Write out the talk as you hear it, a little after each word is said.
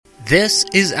This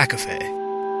is Acafe.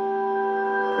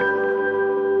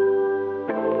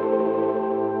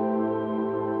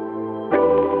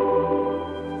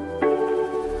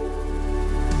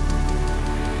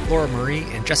 Laura Marie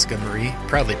and Jessica Marie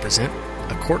proudly present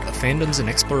A Court of Fandoms and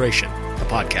Exploration, a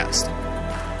podcast.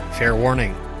 Fair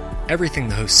warning, everything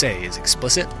the hosts say is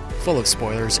explicit, full of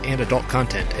spoilers and adult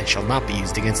content, and shall not be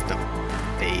used against them.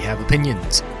 They have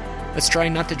opinions. Let's try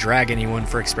not to drag anyone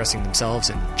for expressing themselves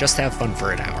and just have fun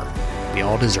for an hour. We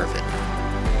all deserve it.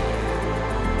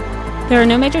 There are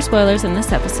no major spoilers in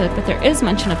this episode, but there is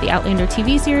mention of the Outlander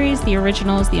TV series, the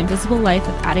originals, The Invisible Life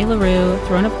of Addie LaRue,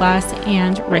 Throne of Glass,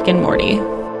 and Rick and Morty.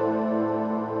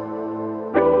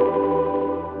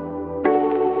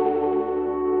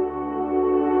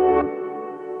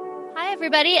 Hi,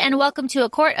 everybody, and welcome to A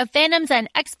Court of Fandoms and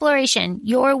Exploration,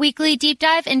 your weekly deep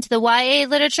dive into the YA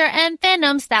literature and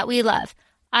fandoms that we love.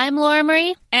 I'm Laura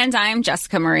Marie. And I'm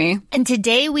Jessica Marie. And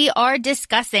today we are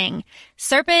discussing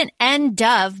Serpent and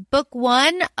Dove, book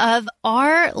 1 of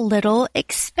our little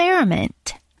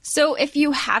experiment. So if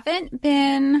you haven't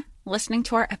been listening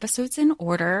to our episodes in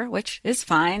order, which is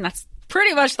fine, that's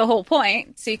pretty much the whole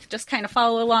point, so you can just kind of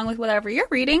follow along with whatever you're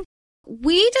reading,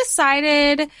 we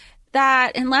decided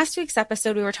that in last week's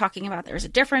episode we were talking about there's a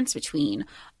difference between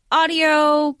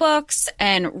audio books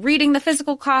and reading the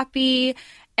physical copy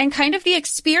and kind of the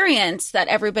experience that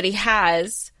everybody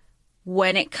has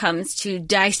when it comes to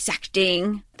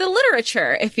dissecting the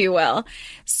literature, if you will.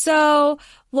 So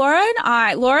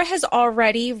Laura has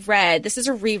already read, this is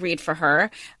a reread for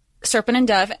her, Serpent and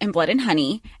Dove and Blood and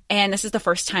Honey, and this is the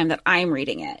first time that I'm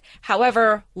reading it.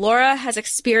 However, Laura has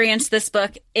experienced this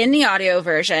book in the audio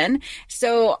version,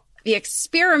 so the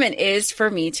experiment is for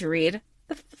me to read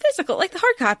the physical, like the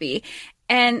hard copy,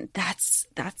 and that's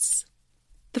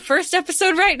the first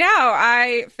episode right now.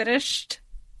 I finished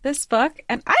this book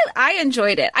and I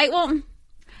enjoyed it. I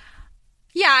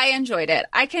enjoyed it.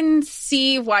 I can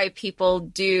see why people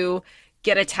do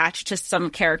get attached to some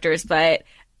characters, but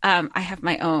I have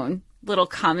my own little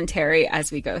commentary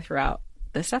as we go throughout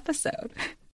this episode.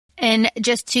 And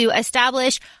just to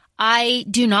establish, I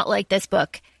do not like this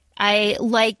book. I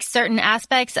like certain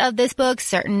aspects of this book,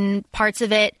 certain parts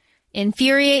of it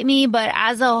infuriate me, but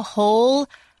as a whole,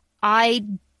 I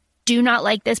do not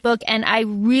like this book, and I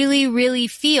really, really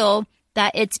feel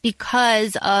that it's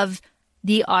because of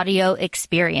the audio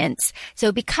experience.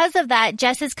 So because of that,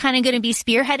 Jess is kind of going to be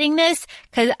spearheading this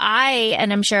because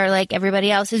and I'm sure like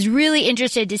everybody else, is really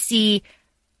interested to see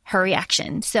her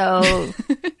reaction. So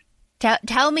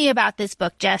tell me about this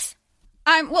book, Jess.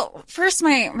 Well, first,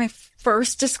 my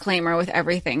first disclaimer with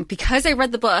everything, because I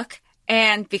read the book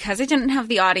and because I didn't have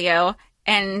the audio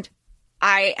and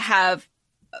I have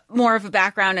more of a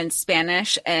background in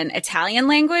Spanish and Italian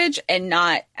language and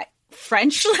not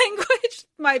French language,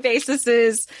 my basis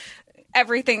is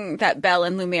everything that Belle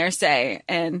and Lumiere say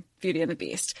and Beauty and the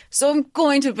Beast. So I'm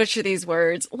going to butcher these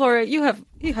words. Laura, you have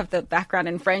the background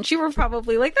in French. You were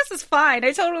probably like, this is fine.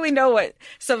 I totally know what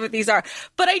some of these are.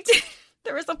 But I did.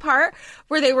 There was a part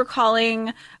where they were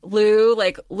calling Lou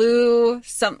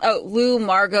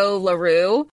Margot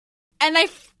LaRue. And I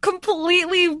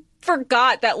completely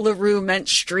forgot that LaRue meant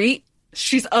street.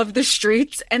 She's of the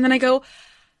streets. And then I go,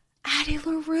 Addie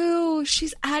LaRue.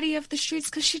 She's Addie of the streets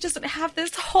because she doesn't have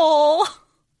this whole...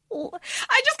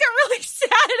 I just got really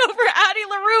sad over Addie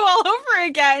LaRue all over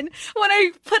again when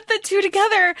I put the two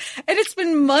together. And it's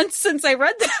been months since I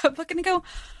read that book. And I go,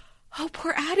 oh,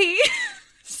 poor Addie.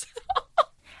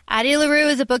 Addie LaRue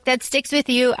is a book that sticks with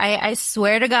you. I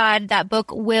swear to God, that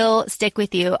book will stick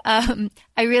with you. I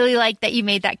really like that you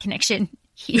made that connection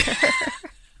here.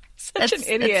 Such an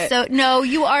idiot. No,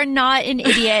 you are not an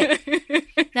idiot.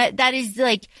 That is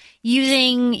like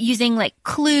using like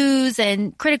clues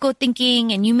and critical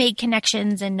thinking, and you made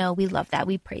connections, and no, we love that.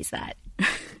 We praise that.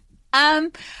 I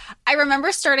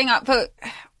remember starting out, but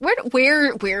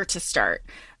where to start?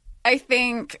 I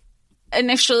think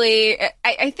initially,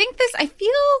 I feel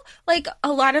like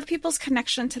a lot of people's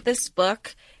connection to this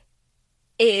book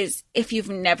is if you've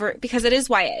never, because it is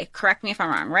YA, correct me if I'm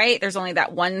wrong, right? There's only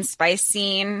that one spice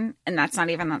scene, and that's not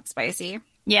even that spicy.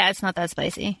 Yeah, it's not that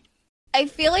spicy. I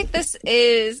feel like this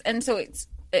is, and so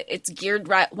it's geared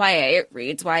YA, it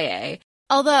reads YA.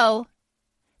 Although,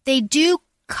 they do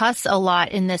cuss a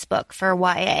lot in this book for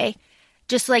YA.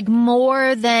 Just like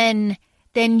more than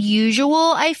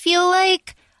usual, I feel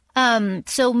like.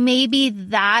 So maybe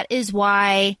that is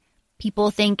why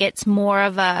people think it's more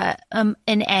of an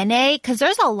NA, because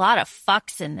there's a lot of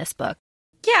fucks in this book.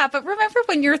 Yeah, but remember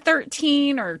when you're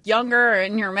 13 or younger or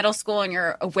in your middle school and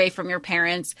you're away from your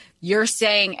parents, you're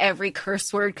saying every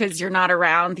curse word because you're not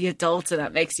around the adults and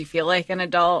that makes you feel like an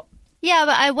adult. Yeah,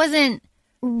 but I wasn't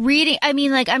reading. I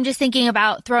mean, like, I'm just thinking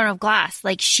about Throne of Glass.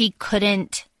 Like, she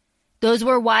couldn't, those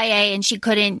were YA and she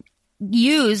couldn't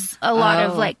use a lot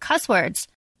of like cuss words.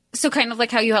 So kind of like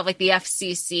how you have like the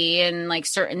FCC and like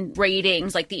certain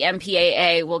ratings, like the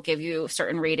MPAA will give you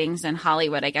certain ratings in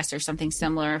Hollywood. I guess there's something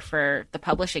similar for the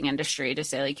publishing industry to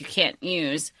say like you can't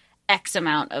use X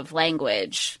amount of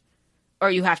language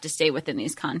or you have to stay within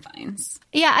these confines.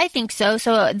 Yeah, I think so.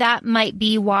 So that might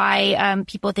be why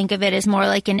people think of it as more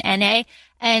like an NA.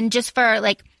 And just for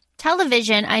like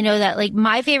television, I know that like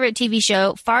my favorite TV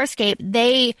show, Farscape,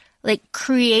 they like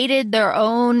created their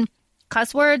own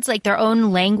cuss words, like their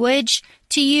own language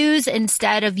to use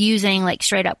instead of using like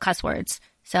straight up cuss words.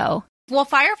 So, well,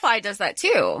 Firefly does that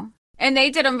too. And they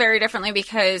did them very differently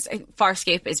because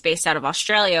Farscape is based out of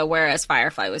Australia, whereas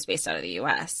Firefly was based out of the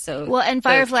US. So, well, and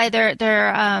Firefly, their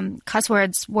cuss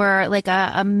words were like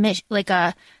a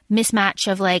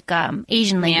mismatch of like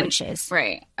Asian languages.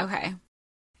 Right. Okay.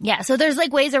 Yeah. So there's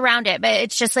like ways around it, but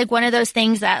it's just like one of those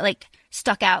things that like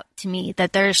stuck out to me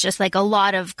that there's just like a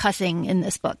lot of cussing in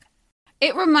this book.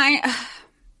 It yeah,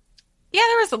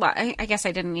 there was a lot. I guess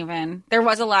I didn't even, there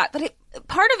was a lot, but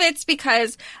part of it's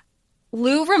because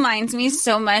Lou reminds me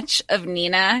so much of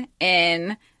Nina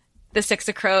in The Six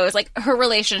of Crows. Like her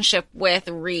relationship with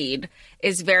Reed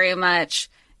is very much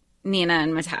Nina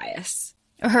and Matthias.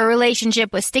 Her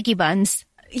relationship with Sticky Buns.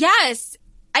 Yes.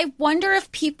 I wonder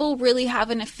if people really have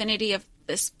an affinity of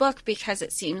this book because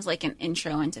it seems like an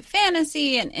intro into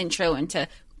fantasy, an intro into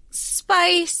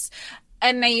spice.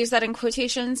 And I use that in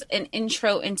quotations, an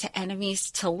intro into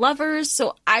enemies to lovers.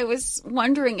 So I was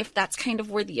wondering if that's kind of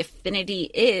where the affinity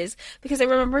is, because I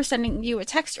remember sending you a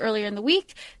text earlier in the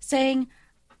week saying,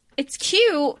 it's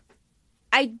cute.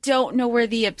 I don't know where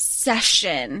the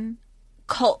obsession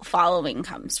cult following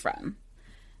comes from,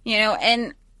 you know,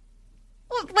 and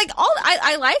like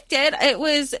I liked it. It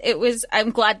was,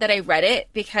 I'm glad that I read it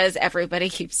because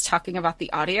everybody keeps talking about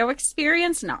the audio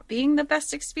experience not being the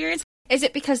best experience. Is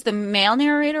it because the male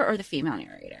narrator or the female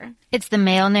narrator? It's the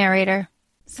male narrator.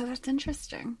 So that's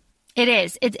interesting. It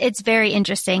is. It's very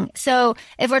interesting. So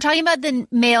if we're talking about the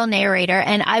male narrator,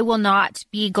 and I will not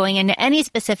be going into any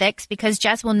specifics because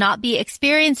Jess will not be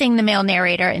experiencing the male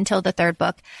narrator until the third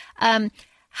book.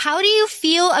 How do you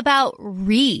feel about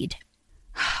Reed?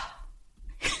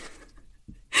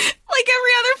 Like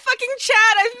every other fucking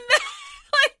Chad I've met.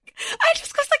 I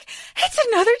just was like, it's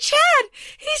another Chad.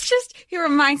 He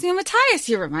reminds me of Matthias.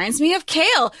 He reminds me of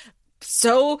Kale.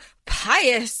 So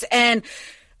pious. And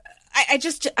I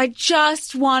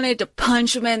just wanted to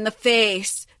punch him in the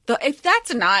face. Though if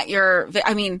that's not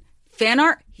fan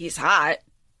art, he's hot.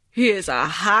 He is a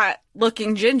hot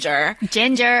looking ginger.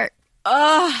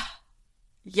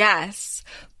 Yes.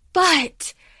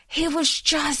 But he was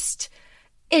just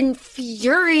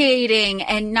infuriating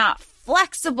and not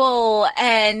flexible,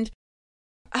 and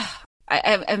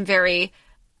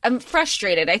I'm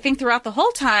frustrated. I think throughout the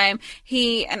whole time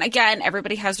and again,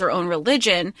 everybody has their own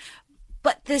religion,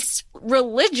 but this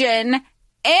religion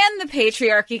and the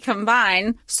patriarchy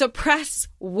combined suppress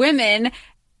women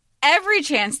every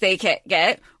chance they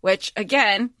get, which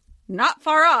again, not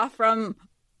far off from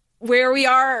where we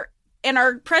are in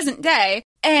our present day.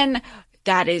 And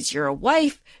that is your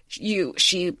wife.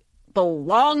 She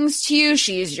belongs to you.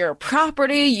 She's your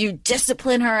property. You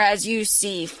discipline her as you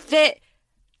see fit.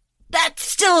 That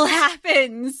still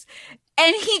happens.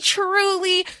 And he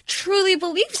truly, truly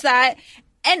believes that.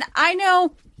 And I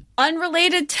know,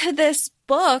 unrelated to this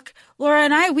book, Laura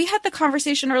and we had the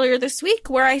conversation earlier this week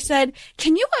where I said,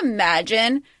 can you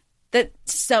imagine that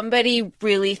somebody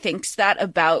really thinks that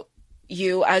about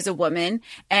you as a woman,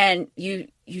 and you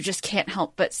just can't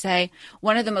help but say,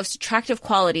 one of the most attractive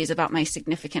qualities about my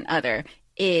significant other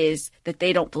is that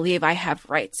they don't believe I have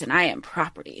rights and I am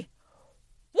property.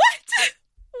 What?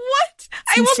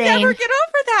 I will never get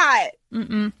over that.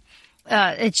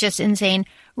 It's just insane.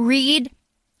 Reed,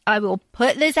 I will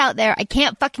put this out there. I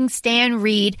can't fucking stand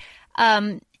Reed.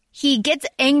 He gets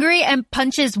angry and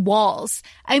punches walls.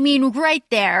 I mean, right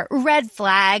there, red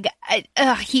flag.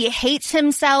 He hates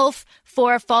himself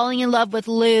for falling in love with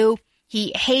Lou.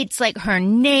 He hates like her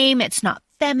name. It's not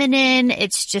feminine.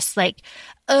 It's just like,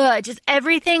 just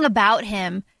everything about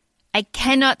him I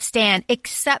cannot stand,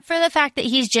 except for the fact that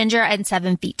he's ginger and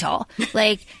 7 feet tall.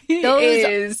 Like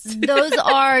those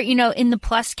are, in the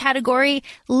plus category.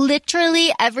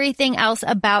 Literally everything else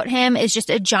about him is just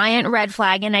a giant red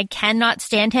flag, and I cannot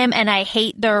stand him, and I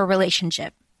hate their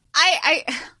relationship.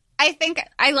 I think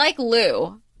I like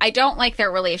Lou. I don't like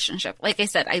their relationship. Like I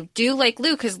said, I do like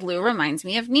Lou because Lou reminds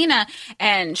me of Nina,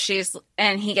 and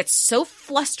he gets so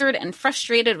flustered and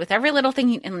frustrated with every little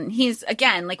thing. And he's,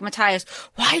 again, like Matthias,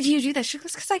 why do you do this? She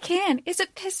goes, because I can. It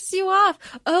pisses you off.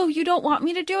 Oh, you don't want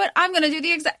me to do it? I'm going to do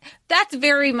the exact. That's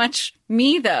very much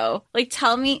me, though. Like,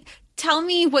 tell me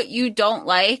what you don't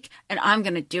like, and I'm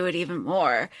going to do it even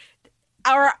more.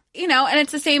 Or, and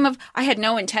it's the same of, I had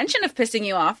no intention of pissing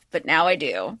you off, but now I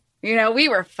do. We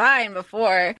were fine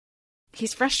before.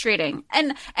 He's frustrating.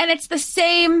 And it's the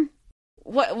same.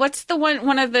 What's the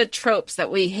one of the tropes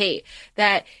that we hate,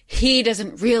 that he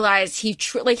doesn't realize he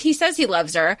says he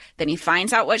loves her, then he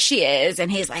finds out what she is,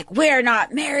 and he's like, we're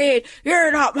not married.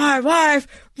 You're not my wife.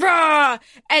 Rah!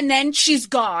 And then she's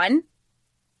gone,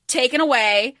 taken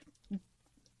away,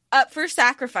 up for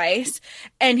sacrifice.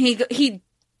 And he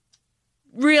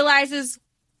realizes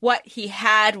what he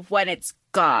had when it's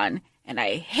gone. And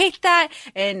I hate that.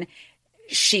 And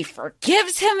she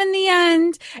forgives him in the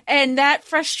end. And that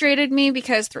frustrated me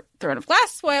because, Throne of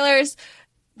Glass spoilers,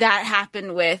 that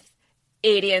happened with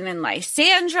Aedion and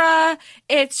Lysandra.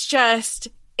 It's just,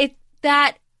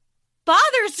 that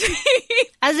bothers me.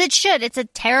 As it should. It's a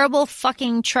terrible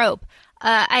fucking trope.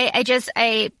 I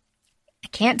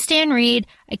can't stand Reed.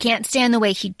 I can't stand the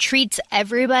way he treats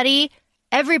everybody.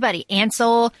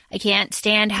 Ansel. I can't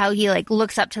stand how he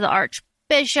looks up to the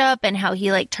Archbishop and how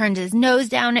he turns his nose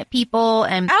down at people.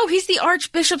 And he's the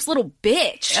Archbishop's little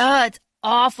bitch. Oh, it's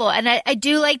awful. And I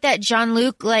do like that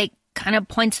Jean-Luc kind of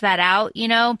points that out,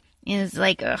 is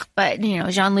ugh. But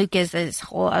Jean-Luc is this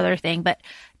whole other thing. But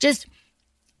just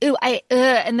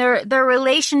and their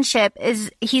relationship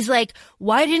is, he's like,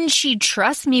 why didn't she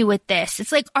trust me with this?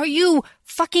 It's like, are you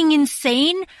fucking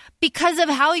insane? Because of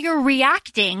how you're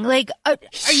reacting. Are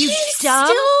you dumb?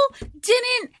 Still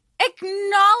didn't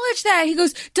acknowledge that. He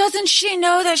goes, doesn't she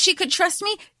know that she could trust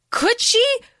me? Could she?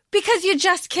 Because you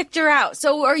just kicked her out.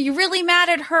 So are you really mad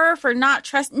at her for not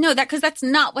trust? No, because that's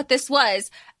not what this was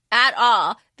at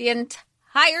all. The entire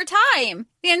time.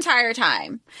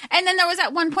 And then there was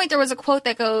at one point, there was a quote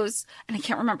that goes, and I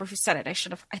can't remember who said it.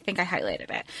 I think I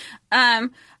highlighted it.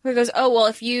 Where it goes, oh, well,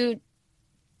 if you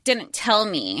didn't tell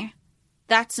me,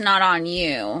 that's not on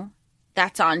you.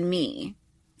 That's on me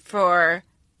for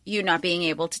you not being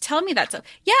able to tell me that. So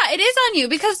yeah, it is on you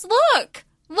because look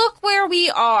where we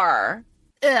are.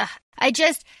 Ugh.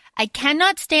 I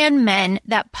cannot stand men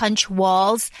that punch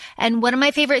walls. And one of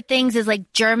my favorite things is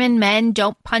German men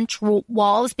don't punch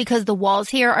walls because the walls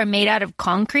here are made out of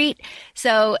concrete.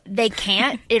 So they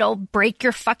can't. It'll break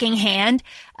your fucking hand.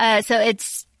 So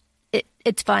it's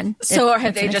fun. So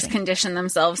have they just conditioned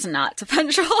themselves not to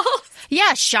punch walls?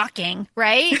 Yeah, shocking,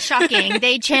 right? Shocking.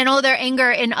 They channel their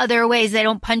anger in other ways. They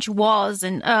don't punch walls.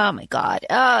 And oh my God.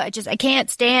 I can't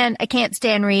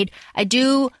stand Reed. I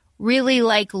do really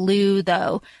like Lou,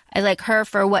 though. I like her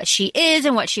for what she is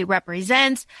and what she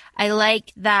represents. I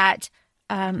like that,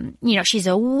 she's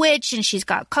a witch and she's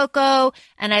got Coco.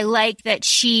 And I like that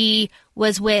she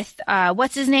was with,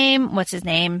 what's his name?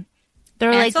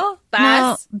 They're Ansel?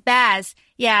 Baz? No, Baz.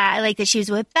 Yeah, I like that she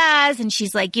was with Baz. And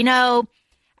she's like, I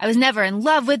was never in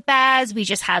love with Baz. We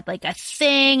just had a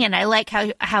thing. And I like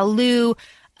how Lou,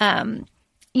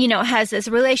 has this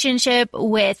relationship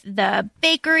with the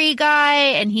bakery guy,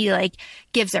 and he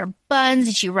gives her buns,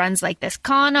 and she runs this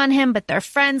con on him, but they're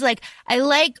friends. I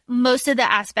like most of the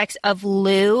aspects of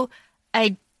Lou.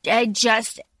 I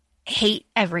just hate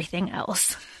everything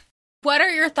else. What are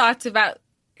your thoughts about,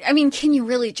 can you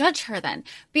really judge her then?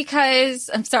 Because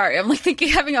I'm sorry, I'm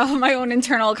having my own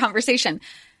internal conversation.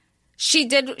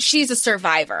 She's a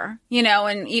survivor,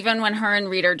 and even when her and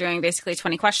Reed are doing basically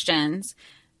 20 questions,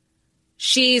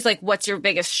 she's like, what's your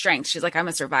biggest strength? She's like, I'm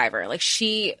a survivor.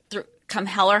 Come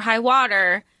hell or high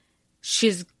water,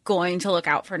 she's going to look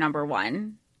out for number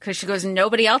one. Because she goes,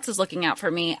 nobody else is looking out for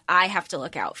me. I have to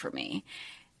look out for me.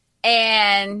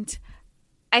 And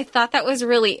I thought that was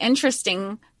really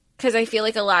interesting because I feel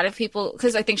like a lot of people,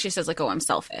 because I think she says I'm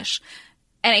selfish.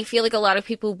 And I feel like a lot of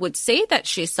people would say that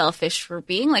she's selfish for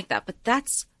being like that. But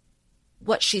that's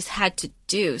what she's had to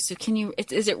do. So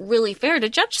is it really fair to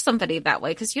judge somebody that way?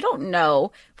 Because you don't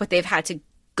know what they've had to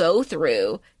go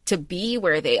through to be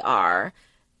where they are,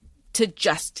 to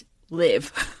just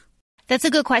live. That's a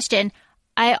good question.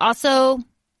 I also,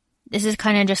 this is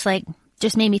kind of just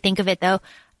made me think of it though.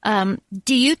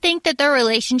 Do you think that their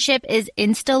relationship is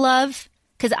insta-love?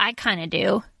 Because I kind of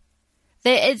do.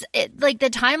 The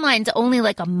timeline's only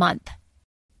a month.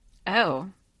 Oh.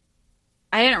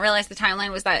 I didn't realize the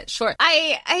timeline was that short.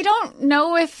 I don't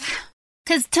know if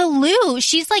Cause to Lou,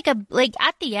 she's like at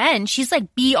the end, she's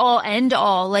like be all end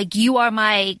all. Like, you are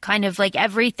my kind of like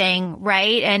everything,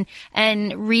 right?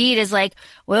 And Reed is like,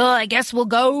 well, I guess we'll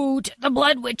go to the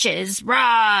Blood Witches.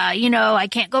 Rah, I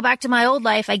can't go back to my old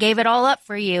life. I gave it all up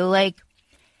for you. Like,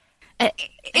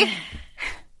 if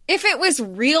it was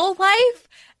real life,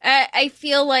 I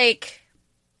feel like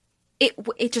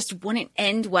it just wouldn't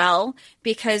end well,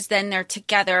 because then they're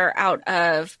together out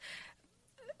of,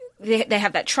 they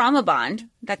have that trauma bond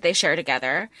that they share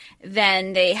together.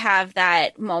 Then they have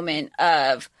that moment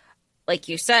of, like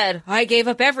you said, I gave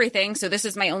up everything, so this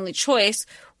is my only choice,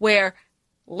 where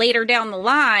later down the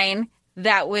line,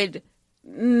 that would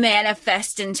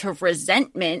manifest into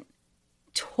resentment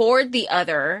toward the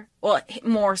other, well,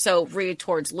 more so Reed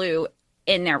towards Lou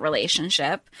in their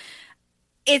relationship.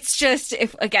 It's just,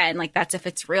 if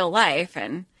it's real life,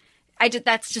 and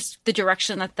that's just the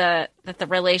direction that the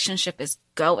relationship is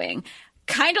going.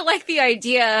 Kind of like the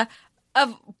idea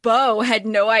of Bo had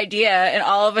no idea, and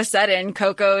all of a sudden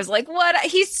Coco's like, what?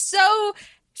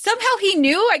 Somehow he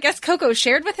knew. I guess Coco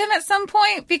shared with him at some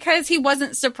point, because he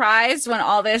wasn't surprised when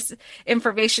all this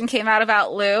information came out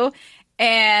about Lou.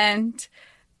 And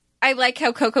I like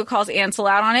how Coco calls Ansel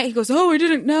out on it. He goes, oh, I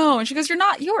didn't know. And she goes,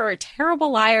 you're a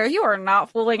terrible liar. You are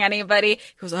not fooling anybody.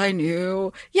 He goes, I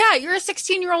knew. Yeah, you're a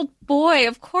 16-year-old boy.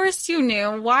 Of course you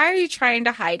knew. Why are you trying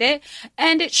to hide it?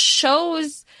 And it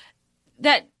shows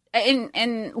that,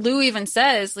 and Lou even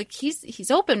says, like,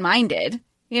 he's open-minded.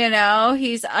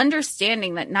 He's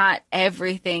understanding that not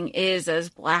everything is as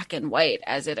black and white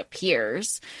as it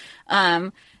appears.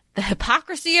 The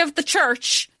hypocrisy of the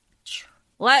church.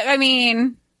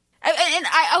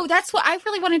 That's what I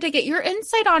really wanted to get your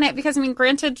insight on it, because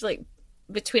granted, like,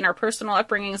 between our personal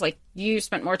upbringings, like, you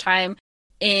spent more time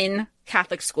in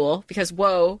Catholic school, because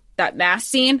that mass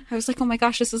scene, I was like, oh my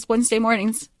gosh, this is Wednesday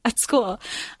mornings at school.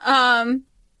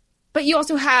 But you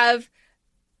also have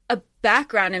a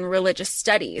background in religious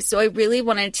studies, so I really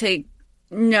wanted to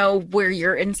know where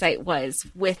your insight was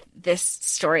with this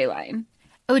storyline.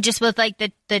 Oh, just with like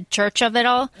the church of it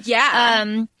all?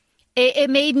 Yeah. It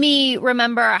made me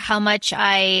remember how much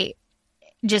I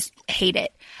just hate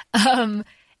it.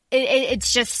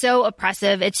 It's just so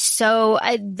oppressive. It's so,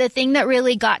 the thing that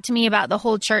really got to me about the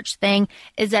whole church thing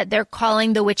is that they're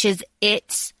calling the witches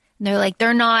its. And they're like,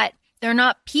 they're not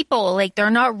people. Like,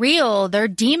 they're not real. They're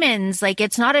demons. Like,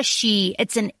 it's not a she,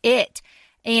 it's an it.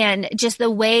 And just the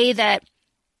way that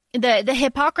the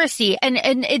hypocrisy, and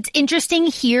it's interesting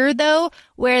here though,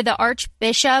 where the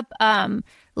Archbishop,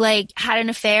 had an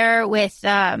affair with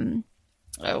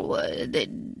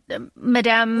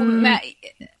Madame.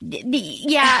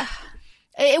 Yeah,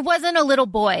 it wasn't a little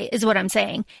boy, is what I'm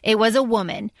saying. It was a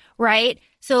woman, right?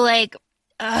 So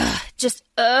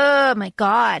oh my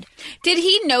God. Did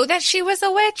he know that she was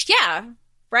a witch? Yeah,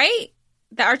 right.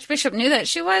 The Archbishop knew that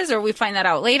she was, or we find that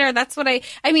out later. That's what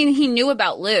he knew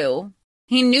about Lou.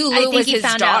 He knew Lou was his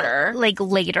daughter. Out, like,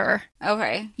 later.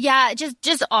 Okay. Yeah,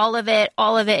 just all of it.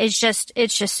 All of it is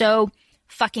it's just so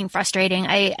fucking frustrating.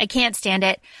 I can't stand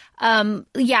it. I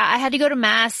had to go to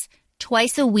mass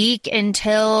twice a week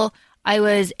until I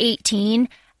was 18,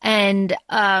 and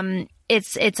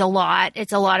it's a lot.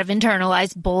 It's a lot of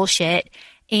internalized bullshit,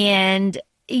 and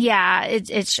yeah,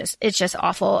 it's just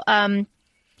awful.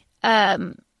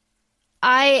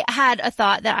 I had a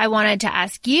thought that I wanted to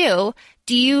ask you.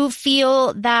 Do you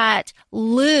feel that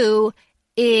Lou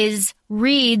is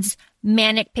Reed's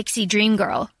manic pixie dream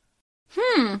girl?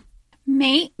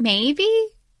 Maybe.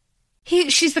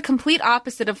 She's the complete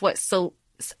opposite of what is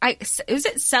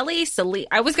it Celly?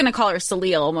 I was going to call her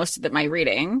Celile most of my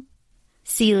reading.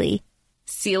 Seely.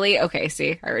 Okay,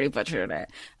 see, I already butchered it.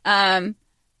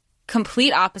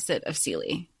 Complete opposite of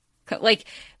Seely. Like,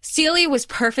 Seely was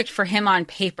perfect for him on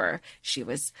paper. She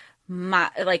was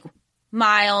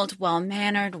mild,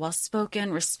 well-mannered,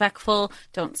 well-spoken, respectful,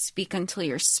 don't speak until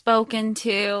you're spoken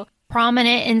to.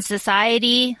 Prominent in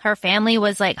society. Her family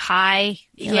was high,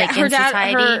 her in dad,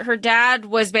 society. Her dad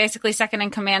was basically second in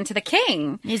command to the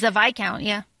king. He's a Viscount,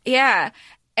 yeah. Yeah.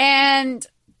 And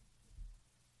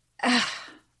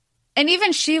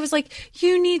even she was like,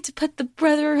 you need to put the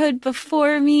brotherhood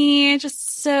before me.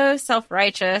 Just so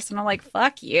self-righteous. And I'm like,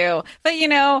 fuck you. But,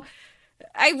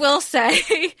 I will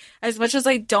say, as much as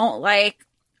I don't like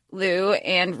Lou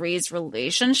and Reed's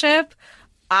relationship,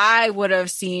 I would have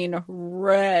seen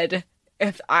red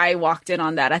if I walked in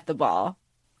on that at the ball.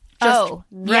 Just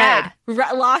red.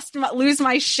 Yeah. Lose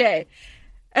my shit.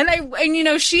 And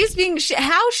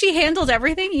how she handled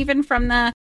everything, even from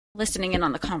the listening in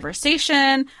on the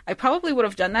conversation. I probably would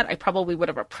have done that. I probably would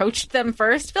have approached them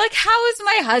first. Be like, how is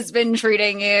my husband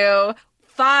treating you?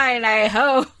 Fine, I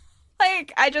hope.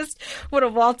 Like, I just would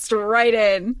have waltzed right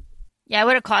in. Yeah, I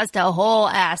would have caused a whole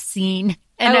ass scene.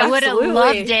 And I would have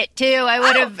loved it too. I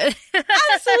would have. Absolutely.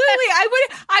 I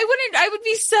would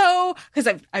be so, because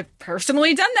I've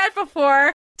personally done that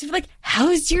before. To be like,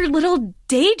 how's your little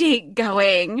date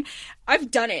going?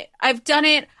 I've done it. I'm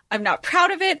not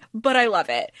proud of it, but I love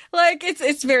it. Like,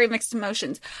 it's very mixed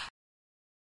emotions.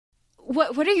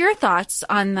 What are your thoughts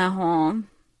on the whole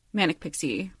Manic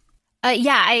Pixie?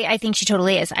 Yeah, I think she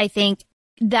totally is. I think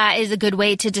that is a good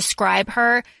way to describe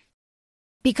her.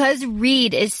 Because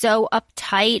Reed is so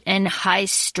uptight and high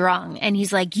strung, and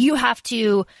he's like, you have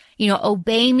to,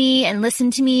 obey me and listen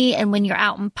to me. And when you're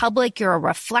out in public, you're a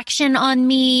reflection on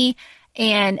me.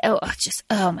 And oh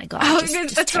my God. Oh,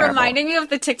 that's reminding me of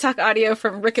the TikTok audio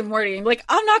from Rick and Morty. Like,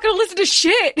 I'm not going to listen to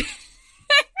shit.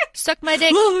 Suck my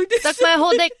dick. Suck my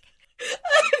whole dick.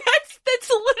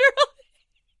 That's literally.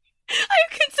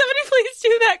 Can somebody please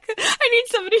do that? I need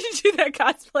somebody to do that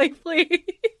cosplay, please.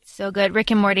 So good.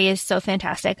 Rick and Morty is so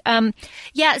fantastic. I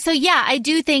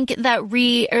do think that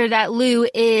Lou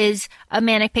is a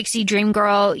manic pixie dream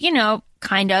girl,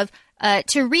 kind of,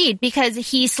 to Reed, because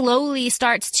he slowly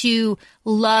starts to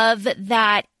love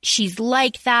that she's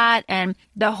like that, and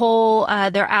the whole,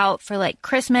 they're out for like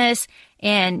Christmas,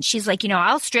 and she's like,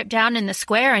 I'll strip down in the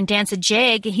square and dance a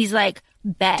jig. And he's like,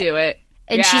 bet. Do it.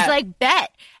 And she's like,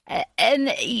 bet.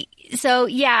 And so,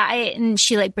 and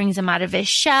she like brings him out of his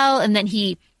shell, and then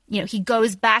he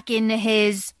goes back into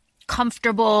his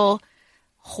comfortable,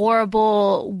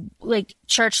 horrible, like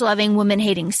church-loving,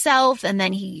 woman-hating self, and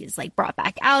then he's like brought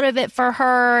back out of it for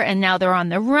her, and now they're on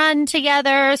the run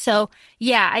together. So,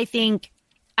 I think,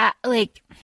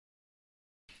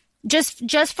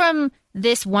 just from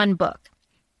this one book,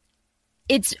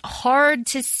 it's hard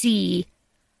to see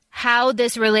how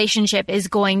this relationship is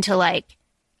going to like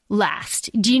last.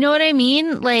 Do you know what I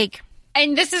mean? Like,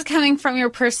 and this is coming from your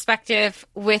perspective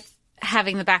with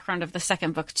having the background of the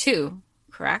second book too,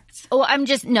 correct? Oh, I'm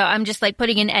just like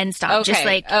putting an end stop. Okay. Just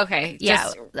like, okay.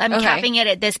 I'm capping it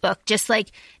at this book. Just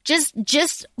like,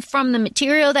 just from the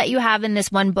material that you have in this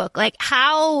one book, like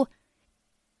how,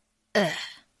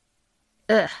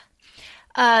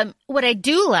 what I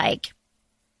do like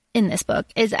in this book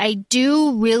is I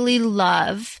do really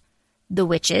love the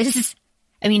witches.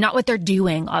 I mean, not what they're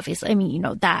doing, obviously. I mean,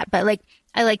 that, but like,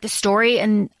 I like the story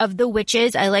of the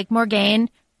witches. I like Morgane.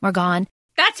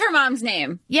 That's her mom's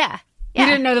name. Yeah. We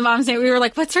didn't know the mom's name. We were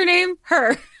like, what's her name?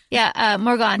 Her. Yeah,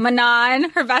 Morgane. Manon.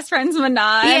 Her best friend's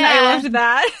Manon. Yeah. I loved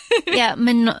that. Yeah,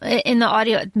 in the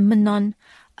audio, Manon.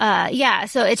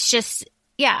 So it's just,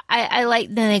 I like,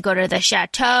 then they go to the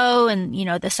chateau and,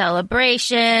 the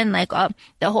celebration, like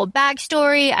the whole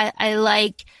backstory. I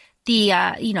like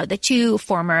the two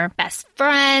former best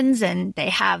friends, and they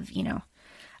have,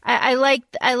 I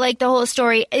like the whole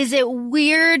story. Is it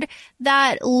weird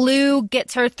that Lou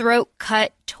gets her throat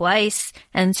cut twice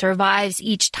and survives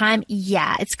each time?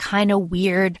 Yeah, it's kind of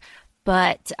weird,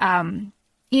 but,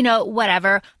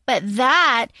 whatever. But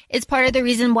that is part of the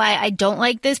reason why I don't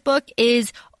like this book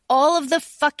is all of the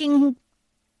fucking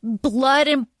blood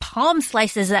and palm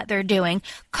slices that they're doing.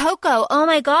 Coco, oh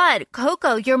my God,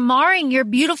 Coco, you're marring your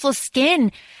beautiful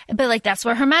skin. But like, that's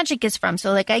where her magic is from.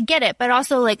 So like, I get it, but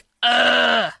also like,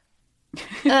 and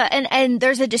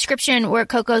there's a description where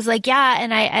Coco's like,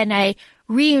 and I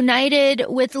reunited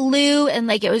with Lou, and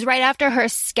like, it was right after her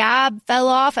scab fell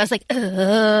off. I was like,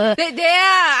 that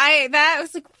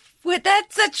was like, what?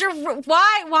 That's such a,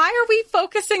 why are we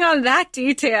focusing on that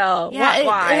detail? Yeah,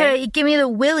 why? Give me the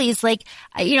willies. Like,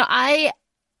 I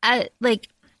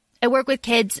work with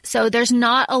kids, so there's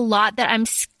not a lot that I'm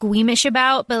squeamish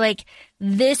about, but like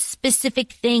this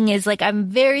specific thing is like, I'm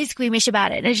very squeamish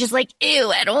about it. And it's just like,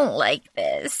 ew, I don't like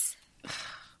this.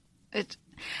 That's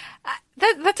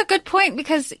a good point,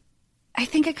 because I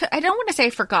think I don't want to say I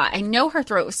forgot. I know her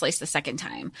throat was sliced the second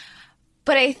time,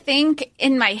 but I think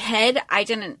in my head, I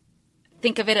didn't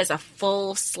think of it as a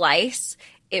full slice.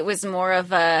 It was more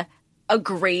of a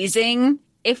grazing,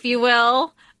 if you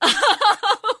will.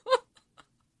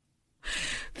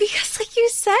 Because like you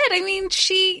said, I mean,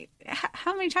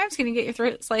 how many times can you get your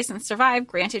throat sliced and survive?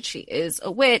 Granted, she is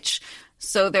a witch.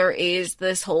 So there is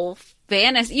this whole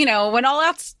fantasy, when all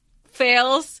else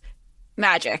fails,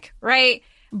 magic, right?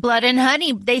 Blood and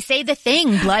honey. They say the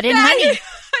thing, blood and honey.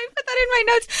 I put that in my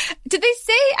notes. Did they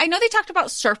say, I know they talked about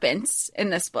serpents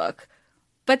in this book,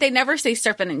 but they never say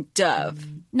serpent and dove.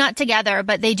 Not together,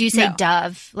 but they do say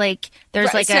dove. Like,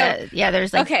 there's right,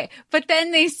 there's like. Okay, but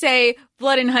then they say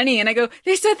blood and honey, and I go,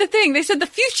 they said the thing. They said the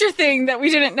future thing that we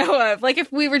didn't know of. Like,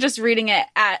 if we were just reading it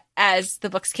as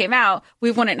the books came out, we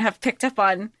wouldn't have picked up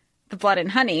on the blood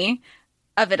and honey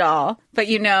of it all. But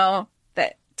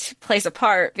plays a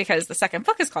part because the second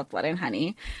book is called Blood and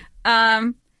Honey.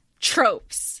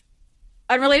 Tropes.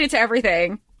 Unrelated to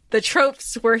everything. The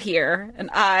tropes were here, and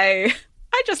I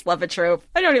just love a trope.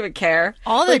 I don't even care.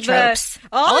 All the tropes.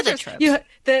 All the tropes.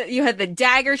 You had the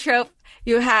dagger trope.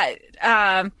 You had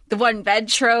the one bed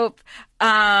trope.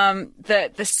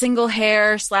 The single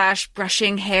hair /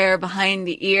 brushing hair behind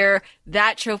the ear.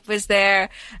 That trope was there.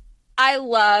 I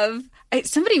love.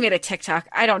 Somebody made a TikTok.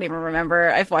 I don't even remember.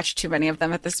 I've watched too many of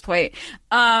them at this point.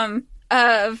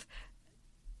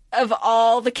 Of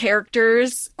all the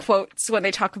characters' quotes when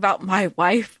they talk about my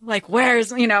wife, like,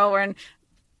 where's, we're in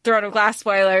Throne of Glass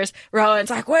spoilers. Rowan's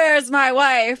like, where's my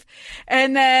wife?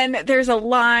 And then there's a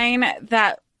line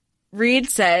that Reed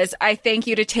says, I thank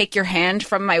you to take your hand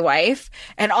from my wife.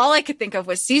 And all I could think of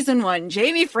was season 1,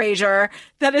 Jamie Fraser.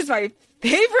 That is my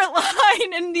favorite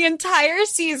line in the entire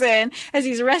season as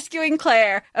he's rescuing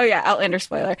Claire. Oh yeah, Outlander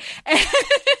spoiler. And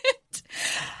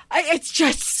it's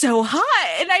just so hot.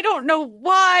 And I don't know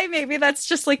why. Maybe that's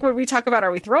just like when we talk about,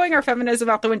 are we throwing our feminism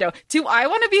out the window? Do I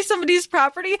want to be somebody's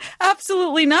property?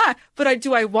 Absolutely not. But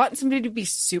do I want somebody to be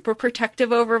super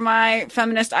protective over my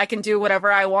feminist, I can do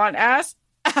whatever I want ass?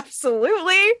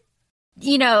 Absolutely.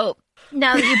 Now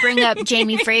that you bring up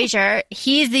Jamie Fraser,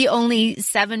 he's the only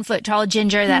 7-foot tall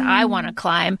ginger that I want to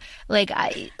climb.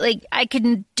 I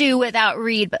couldn't do without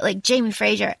Reed, but like Jamie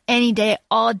Fraser any day,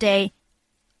 all day.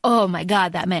 Oh my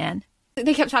God, that man.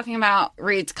 They kept talking about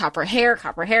Reed's copper hair.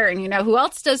 And who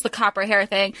else does the copper hair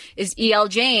thing is E.L.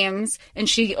 James. And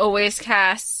she always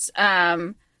casts,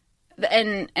 and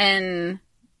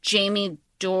Jamie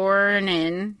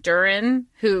Dornan,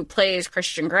 who plays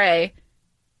Christian Grey.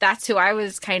 That's who I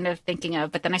was kind of thinking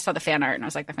of. But then I saw the fan art and I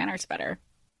was like, the fan art's better.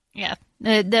 Yeah,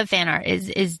 the fan art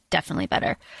is definitely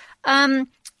better.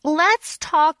 Let's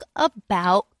talk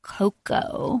about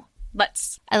Coco.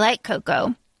 I like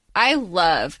Coco. I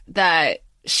love that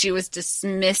she was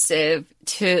dismissive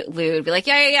to Lou. Be like,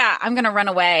 yeah, I'm going to run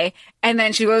away. And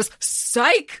then she goes,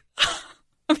 psych,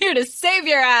 I'm here to save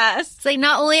your ass. It's like,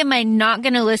 not only am I not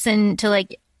going to listen to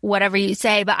like whatever you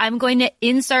say, but I'm going to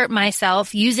insert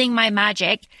myself using my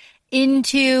magic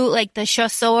into like the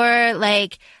chasseur,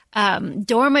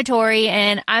 dormitory,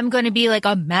 and I'm going to be like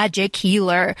a magic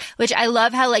healer, which I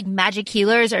love how like magic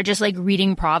healers are just like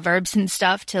reading proverbs and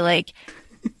stuff to like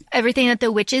everything that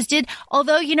the witches did.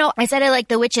 Although, I said I like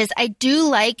the witches. I do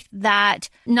like that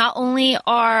not only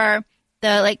are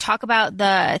the talk about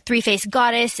the three-faced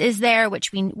goddess is there,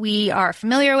 which we are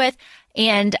familiar with,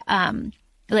 and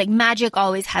magic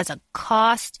always has a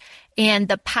cost, and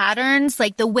the patterns,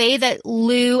 like the way that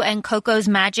Lou and Coco's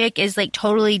magic is like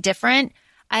totally different.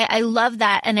 I love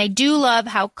that. And I do love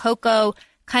how Coco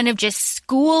kind of just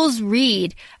schools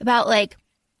Reed about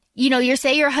you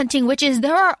say you're hunting witches.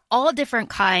 There are all different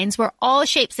kinds. We're all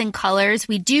shapes and colors.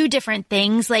 We do different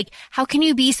things. Like, how can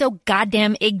you be so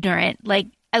goddamn ignorant? Like,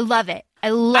 I love it. I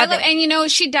love it.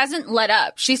 And, she doesn't let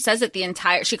up. She says it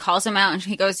she calls him out and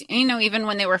he goes, even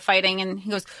when they were fighting and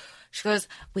she goes,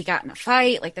 we got in a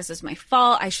fight. Like, this is my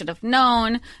fault. I should have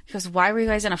known. He goes, why were you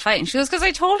guys in a fight? And she goes, because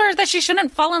I told her that she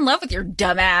shouldn't fall in love with your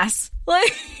dumbass.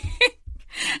 Like,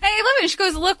 I love it. She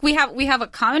goes, look, we have a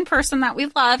common person that we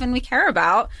love and we care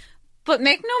about, but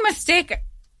make no mistake,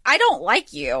 I don't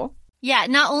like you. Yeah.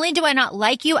 Not only do I not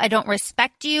like you, I don't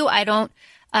respect you. I don't,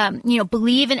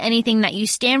 believe in anything that you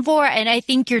stand for. And I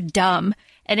think you're dumb.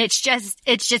 And it's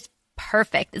just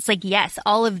perfect. It's like, yes,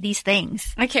 all of these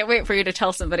things. I can't wait for you to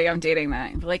tell somebody I'm dating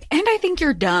that. And be like, and I think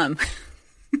you're dumb.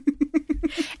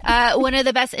 One of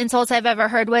the best insults I've ever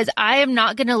heard was, I am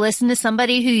not going to listen to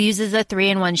somebody who uses a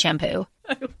 3-in-1 shampoo.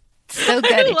 It's so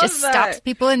good. It just stops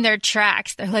people in their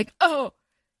tracks. They're like, oh,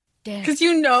 damn. Because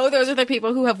those are the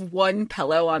people who have one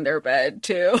pillow on their bed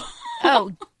too.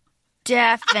 Oh,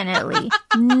 definitely.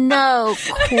 No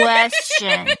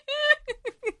question.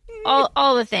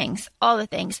 All the things.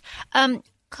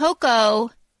 Coco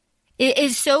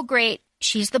is so great.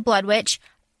 She's the Blood Witch.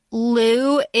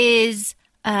 Lou is,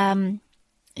 Madame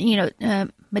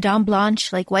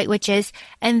Blanche, like white witches,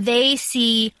 and they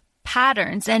see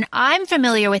patterns. And I'm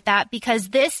familiar with that because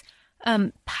this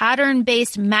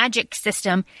pattern-based magic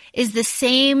system is the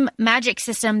same magic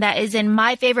system that is in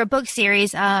my favorite book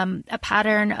series, A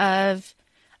Pattern of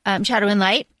Shadow and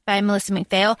Light by Melissa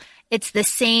McPhail. It's the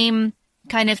same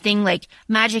kind of thing, like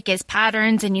magic is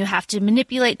patterns and you have to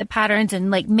manipulate the patterns and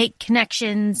like make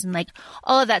connections and like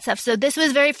all of that stuff. So this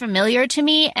was very familiar to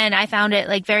me and I found it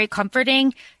like very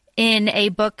comforting in a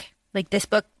book like this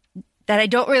book that I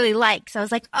don't really like. So I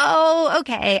was like, oh,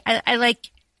 okay. I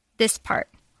like this part.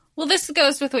 Well, this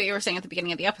goes with what you were saying at the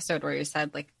beginning of the episode where you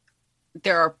said like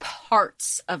there are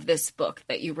parts of this book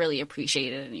that you really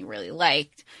appreciated and you really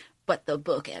liked, but the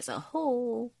book as a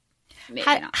whole, maybe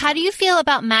not. How do you feel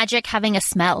about magic having a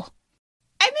smell?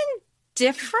 I'm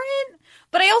indifferent,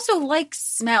 but I also like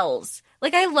smells.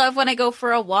 Like, I love when I go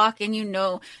for a walk and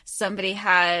somebody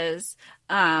has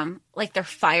like their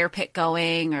fire pit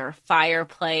going or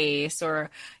fireplace, or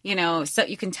so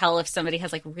you can tell if somebody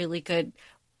has like really good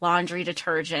laundry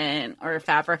detergent or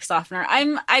fabric softener.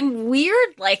 I'm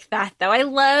weird like that, though. I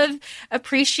love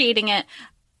appreciating it.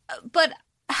 But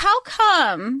how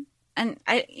come? And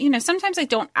sometimes I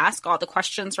don't ask all the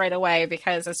questions right away,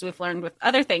 because as we've learned with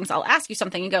other things, I'll ask you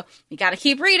something and go, you got to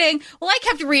keep reading. Well, I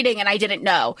kept reading and I didn't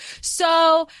know.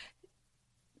 So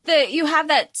you have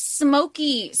that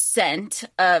smoky scent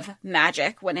of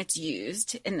magic when it's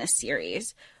used in this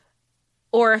series.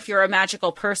 Or if you're a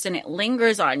magical person, it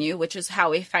lingers on you, which is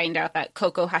how we find out that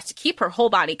Coco has to keep her whole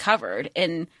body covered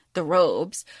in the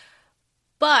robes.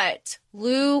 But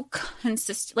Lou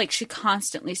she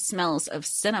constantly smells of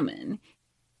cinnamon.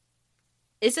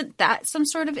 Isn't that some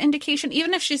sort of indication?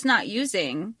 Even if she's not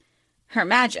using her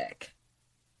magic,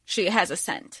 she has a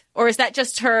scent. Or is that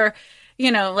just her,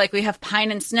 like we have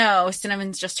pine and snow,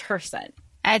 cinnamon's just her scent?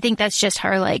 I think that's just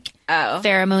her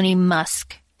pheromone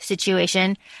musk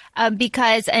situation.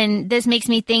 Because, and this makes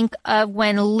me think of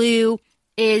when Lou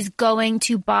is going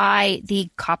to buy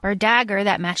the copper dagger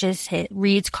that matches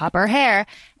Reed's copper hair,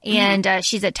 and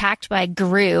she's attacked by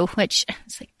Gru, which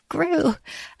it's like, Gru.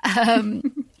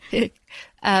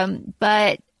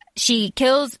 But she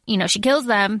kills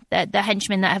them, the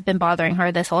henchmen that have been bothering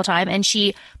her this whole time, and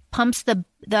she pumps the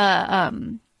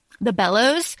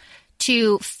bellows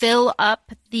to fill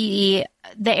up the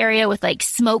area with like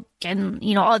smoke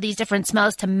and all these different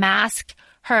smells to mask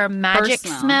her magic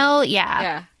smell.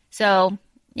 Yeah. So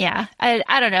yeah,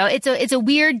 I don't know. It's a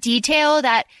weird detail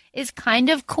that is kind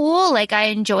of cool. Like, I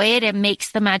enjoy it. It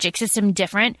makes the magic system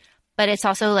different, but it's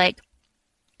also like,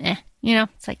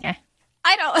 it's like,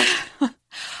 I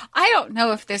don't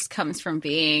know if this comes from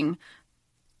being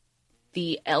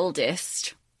the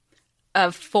eldest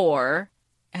of 4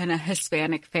 in a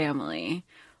Hispanic family,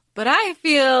 but I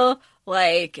feel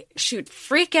like she would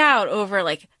freak out over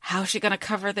like, how's she going to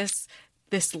cover this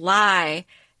lie?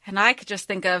 And I could just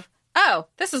think of, oh,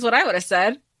 this is what I would have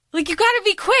said. Like, you got to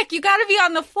be quick. You got to be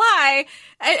on the fly.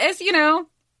 As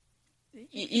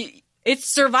it's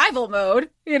survival mode,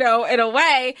 in a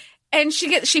way. And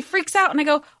she freaks out, and I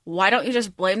go, why don't you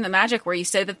just blame the magic where you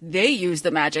say that they use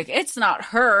the magic? It's not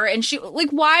her. And she, like,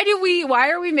 why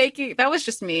are we making, that was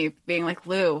just me being like,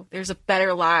 Lou, there's a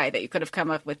better lie that you could have come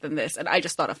up with than this. And I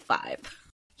just thought of 5.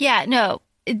 Yeah, no,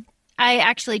 I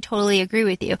actually totally agree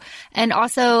with you. And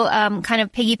also, kind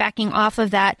of piggybacking off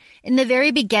of that, in the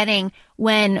very beginning,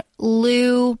 when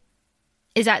Lou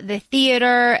is at the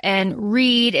theater and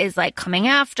Reed is like coming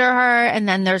after her, and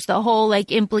then there's the whole like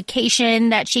implication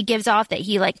that she gives off that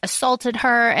he like assaulted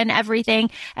her and everything,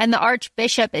 and the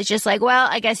Archbishop is just like, well,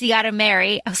 I guess you gotta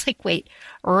marry. I was like, wait,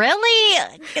 really?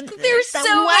 There's so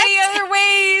many other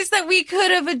ways that we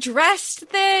could have addressed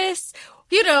this.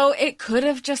 It could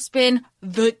have just been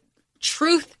the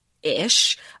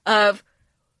truth-ish of,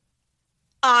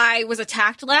 I was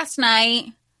attacked last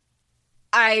night,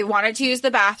 I wanted to use the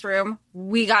bathroom,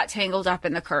 we got tangled up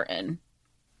in the curtain.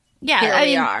 Yeah, Here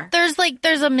we are.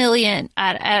 There's a million.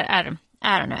 I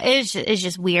don't know. It's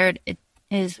just weird. It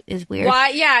is weird. Why?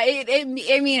 Yeah.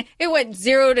 It went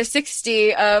 0 to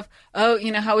 60 of, oh,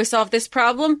 how we solve this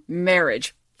problem?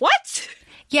 Marriage. What?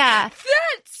 Yeah.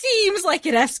 That seems like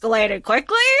it escalated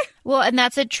quickly. Well, and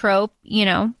that's a trope,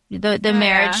 the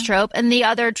marriage trope. And the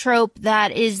other trope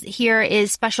that is here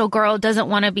is special girl doesn't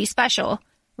want to be special.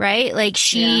 Right? Like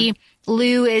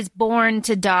Lou is born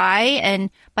to die, and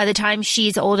by the time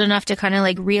she's old enough to kind of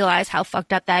like realize how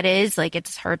fucked up that is, like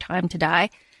it's her time to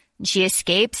die, and she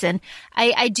escapes. And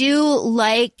I do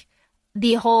like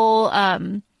the whole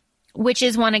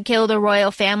witches want to kill the royal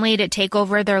family to take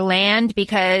over their land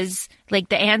because like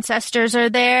the ancestors are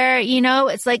there.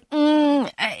 It's like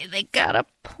they got a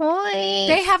point.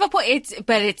 They have a point.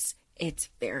 It's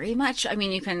very much. I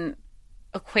mean, you can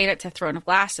equate it to Throne of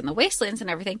Glass and the Wastelands and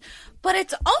everything, but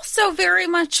it's also very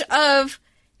much of,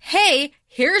 hey,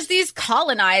 here's these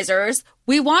colonizers,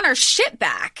 we want our shit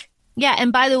back. Yeah,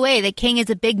 and by the way, the king is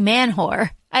a big man whore.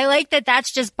 I like that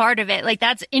that's just part of it. Like,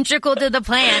 that's integral to the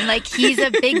plan. Like, he's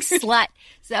a big slut,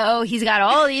 so he's got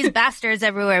all these bastards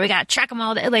everywhere. We gotta track them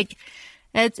all. Like,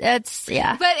 it's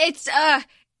yeah. But it's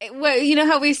well,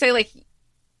 how we say, like,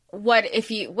 what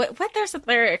there's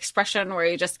another expression where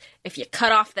you just, if you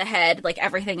cut off the head, like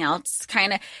everything else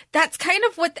that's kind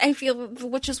of what I feel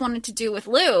Witches wanted to do with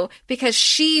Lou, because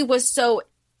she was so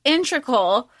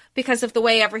integral because of the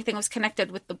way everything was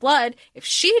connected with the blood. If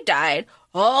she died,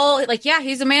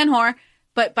 he's a man whore.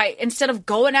 But instead of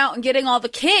going out and getting all the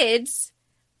kids,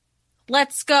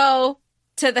 let's go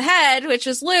to the head, which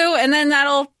is Lou, and then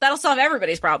that'll solve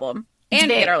everybody's problem and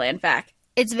get our land back.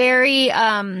 It's very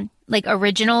like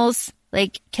originals,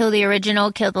 like kill the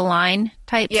original, kill the line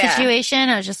type situation.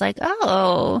 I was just like,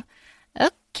 oh,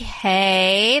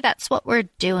 okay, that's what we're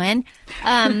doing.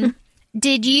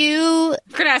 Did you...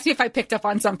 You're going to ask me if I picked up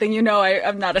on something. You know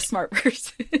I'm not a smart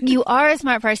person. You are a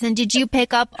smart person. Did you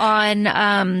pick up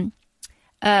on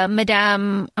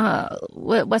Madame...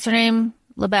 what's her name?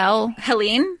 LaBelle?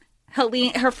 Helene.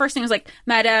 Her first name was like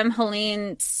Madame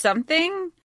Helene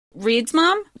something. Reed's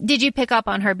mom. Did you pick up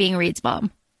on her being Reed's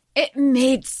mom? It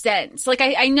made sense. Like,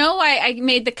 I know I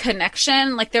made the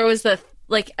connection. Like, there was I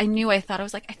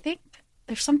think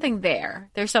there's something there.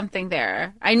 There's something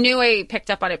there. I knew I picked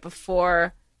up on it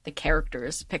before the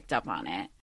characters picked up on it,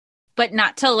 but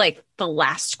not till like the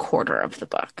last quarter of the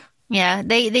book. Yeah,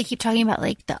 they keep talking about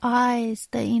like the eyes,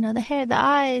 the hair, the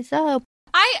eyes. Oh,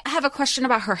 I have a question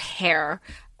about her hair,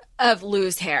 of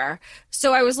Lou's hair.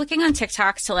 So I was looking on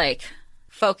TikTok to like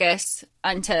focus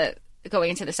onto going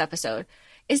into this episode.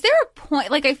 Is there a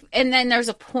point, and then there's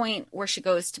a point where she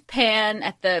goes to Pan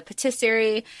at the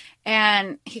patisserie,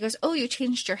 and he goes, "Oh, you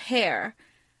changed your hair."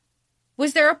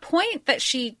 Was there a point that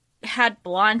she had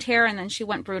blonde hair and then she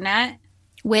went brunette?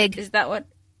 Wig. Is that what?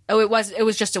 Oh, it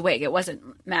was just a wig. It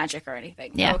wasn't magic or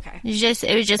anything. Yeah. Okay. It was just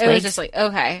wigs. Was just like,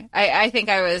 okay. I think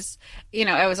I was,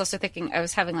 I was also thinking I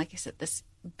was having, like you said, this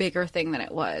bigger thing than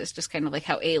it was. Just kind of like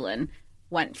how Aelin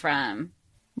went from.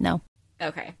 No.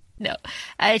 Okay. No,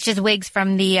 it's just wigs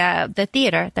from the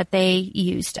theater that they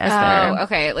used as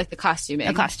okay, like the costuming.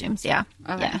 The costumes, yeah.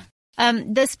 Okay. Yeah.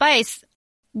 The spice.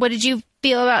 What did you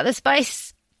feel about the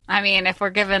spice? I mean, if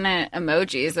we're giving it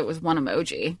emojis, it was one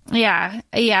emoji. Yeah.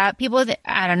 People,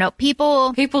 I don't know.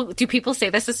 Do people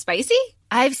say this is spicy?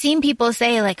 I've seen people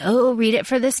say like, "Oh, read it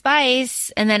for the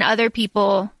spice," and then other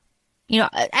people.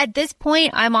 At this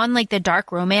point, I'm on like the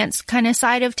dark romance kind of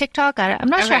side of TikTok. I'm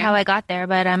not sure how I got there,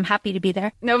 but I'm happy to be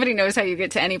there. Nobody knows how you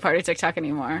get to any part of TikTok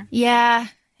anymore. Yeah,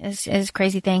 it's a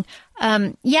crazy thing.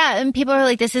 And people are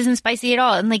like, "This isn't spicy at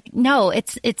all," and like, no,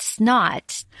 it's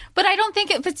not. But I don't think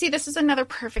it. But see, this is another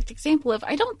perfect example of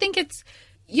I don't think it's.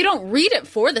 You don't read it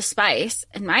for the spice,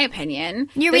 in my opinion.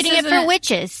 You're reading it for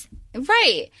witches,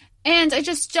 right? And I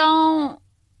just don't.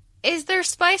 Is there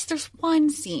spice? There's one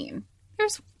scene.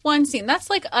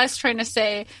 That's like us trying to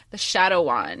say the Shadow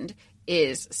Wand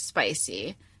is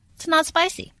spicy. It's not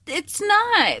spicy. It's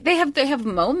not. They have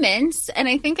moments, and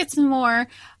I think it's more.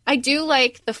 I do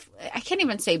like I can't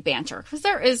even say banter because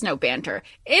there is no banter.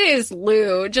 It is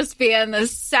Lou just being the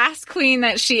sass queen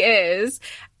that she is.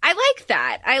 I like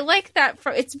that.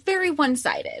 It's very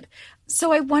one-sided.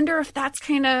 So I wonder if that's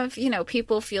kind of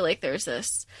people feel like there's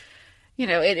this.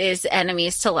 It is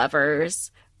enemies to lovers,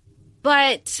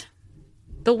 but.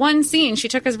 The one scene she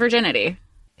took his virginity.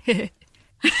 I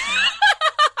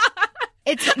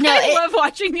love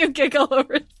watching you giggle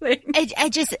over things.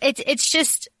 It's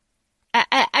just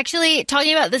actually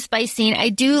talking about the spice scene. I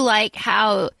do like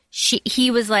how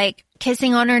he was like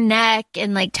kissing on her neck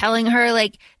and like telling her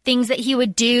like things that he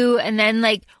would do, and then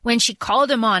like when she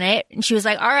called him on it and she was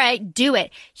like, "All right, do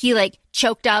it," he like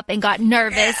choked up and got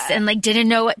nervous and like didn't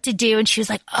know what to do, and she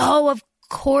was like, "Oh, of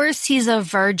course he's a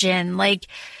virgin." Like.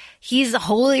 He's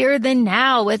holier than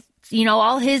now with,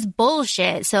 all his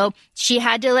bullshit. So she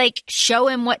had to like show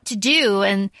him what to do.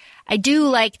 And I do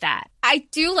like that.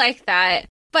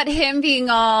 But him being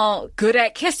all good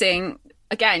at kissing,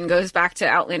 again, goes back to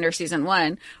Outlander season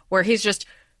 1, where he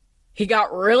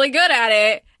got really good at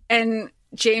it. And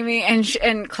Jamie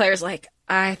and Claire's like,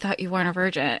 "I thought you weren't a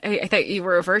virgin. I thought you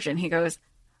were a virgin." He goes,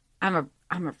 I'm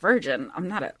a virgin. I'm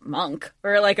not a monk.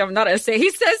 Or like, I'm not a saint.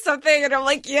 He says something and I'm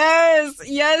like, yes,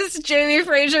 Jamie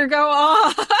Fraser, go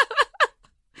off.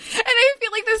 And I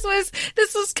feel like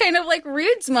this was kind of like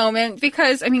Reed's moment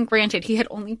because, I mean, granted, he had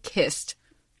only kissed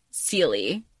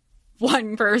Sealy,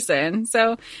 one person.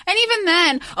 So, and even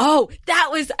then,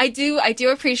 I do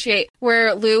appreciate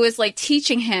where Lou is like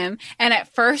teaching him. And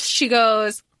at first she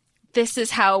goes, "This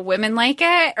is how women like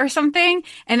it," or something.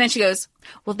 And then she goes,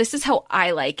 "Well, this is how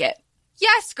I like it."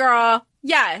 Yes, girl.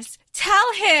 Yes.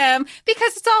 Tell him,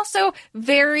 because it's also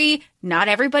very, not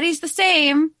everybody's the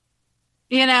same,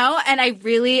 and I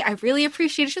really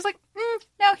appreciate it. She's like,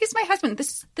 "No, he's my husband.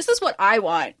 This is what I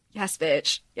want." Yes,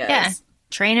 bitch. Yes. Yeah.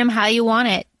 Train him how you want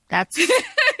it. That's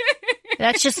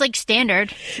just like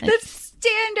standard. That's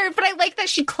standard. But I like that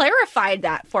she clarified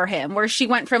that for him, where she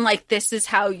went from like, "This is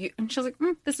how you," and she was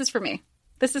like, "This is for me.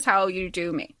 This is how you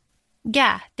do me."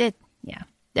 The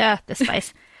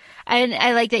spice. And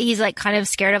I like that he's like kind of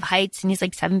scared of heights and he's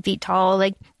like 7 feet tall.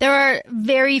 Like there are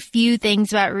very few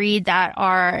things about Reed that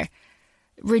are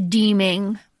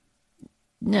redeeming.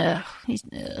 Ugh.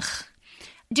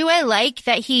 Do I like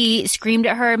that he screamed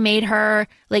at her, made her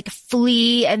like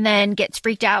flee and then gets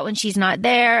freaked out when she's not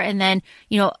there and then,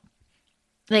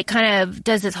 like kind of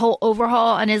does this whole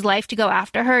overhaul on his life to go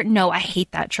after her? No, I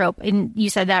hate that trope. And you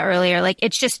said that earlier. Like,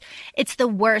 it's the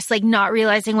worst, like not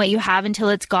realizing what you have until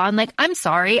it's gone. Like, I'm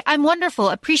sorry. I'm wonderful.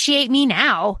 Appreciate me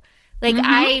now. Like,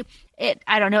 I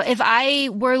don't know. If I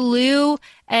were Lou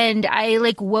and I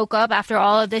like woke up after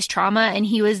all of this trauma and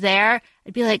he was there,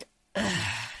 I'd be like,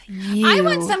 I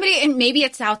want somebody, and maybe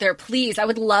it's out there, please. I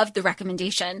would love the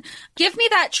recommendation. Give me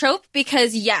that trope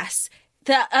because yes,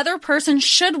 the other person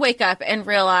should wake up and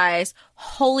realize,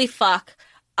 holy fuck,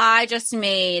 I just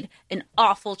made an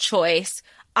awful choice.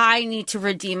 I need to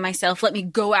redeem myself. Let me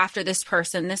go after this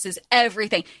person. This is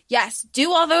everything. Yes,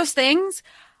 do all those things.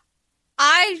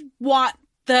 I want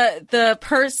the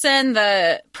person,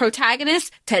 the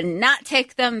protagonist, to not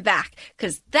take them back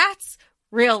because that's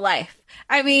real life.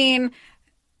 I mean,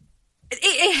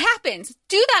 it happens.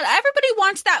 Do that. Everybody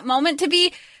wants that moment to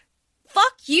be,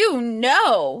 fuck you,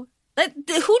 no.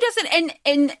 Who doesn't?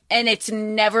 And it's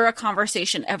never a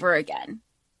conversation ever again.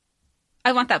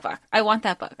 I want that book.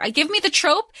 Give me the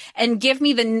trope and give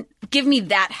me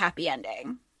that happy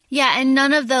ending. Yeah, and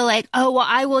none of the like, oh, well,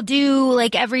 I will do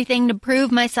like everything to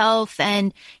prove myself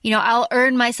and, I'll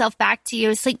earn myself back to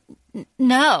you. It's like,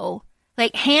 no,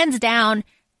 like hands down,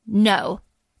 no.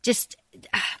 Just,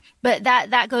 but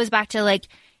that goes back to like,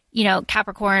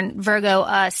 Capricorn, Virgo,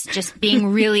 us just being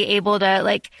really able to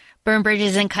like burn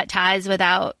bridges and cut ties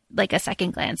without like a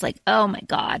second glance. Like, oh my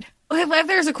God.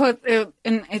 There's a quote,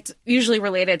 and it's usually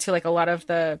related to like a lot of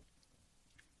the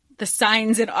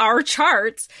signs in our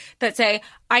charts that say,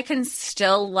 I can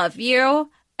still love you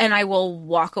and I will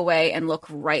walk away and look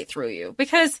right through you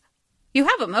because you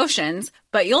have emotions,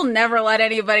 but you'll never let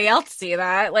anybody else see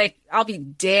that. Like, I'll be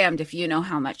damned if you know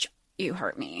how much you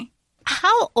hurt me.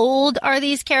 How old are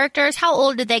these characters? How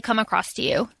old did they come across to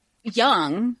you?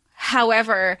 Young.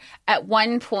 However, at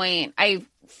one point I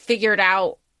figured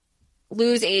out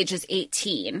Lou's age is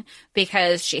 18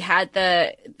 because she had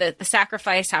the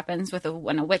sacrifice happens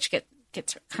when a witch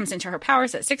comes into her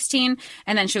powers at 16.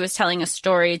 And then she was telling a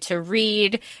story to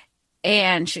Reed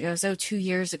and she goes, 2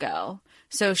 years ago.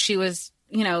 So she was,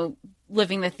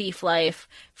 living the thief life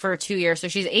for 2 years. So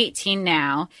she's 18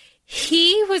 now.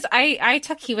 He was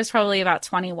probably about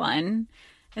 21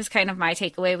 is kind of my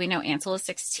takeaway. We know Ansel is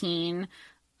 16.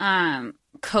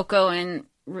 Coco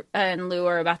and Lou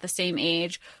are about the same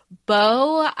age.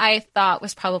 Bo, I thought,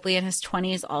 was probably in his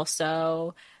 20s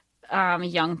also.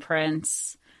 Young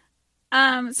prince.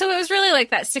 So it was really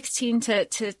like that 16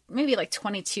 to maybe like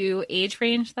 22 age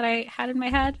range that I had in my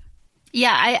head.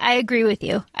 Yeah, I agree with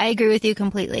you. I agree with you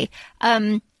completely.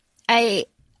 I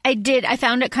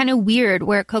found it kind of weird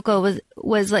where Coco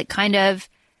was like kind of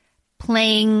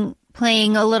playing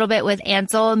a little bit with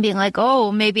Ansel and being like,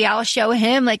 oh, maybe I'll show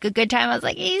him like a good time. I was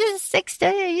like, he's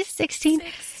 16.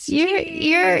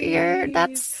 You're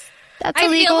that's illegal. I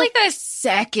feel like the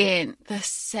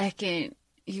second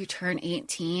you turn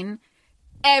 18,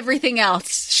 everything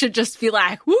else should just be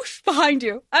like, whoosh, behind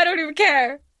you. I don't even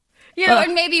care.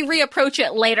 And maybe reapproach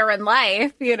it later in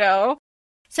life,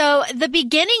 So the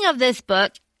beginning of this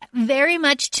book very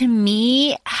much to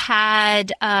me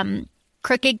had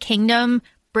Crooked Kingdom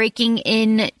breaking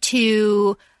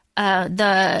into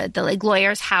the like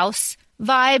lawyer's house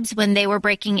vibes when they were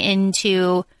breaking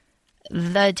into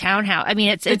the townhouse. I mean,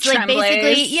 it's like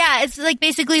basically, it's like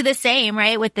basically the same,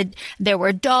 right? There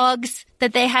were dogs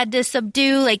that they had to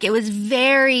subdue. Like it was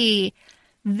very,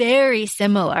 very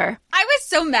similar. I was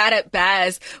so mad at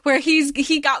Baz where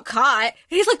he got caught and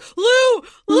he's like, Lou.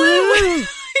 You're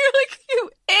like,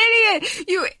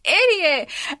 you idiot.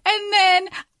 And then,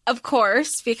 of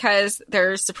course, because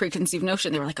there's the preconceived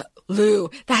notion, they were like, Lou,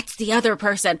 that's the other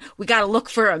person. We got to look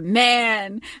for a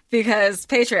man because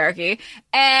patriarchy.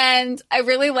 And I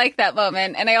really like that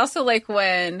moment. And I also like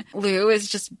when Lou is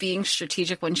just being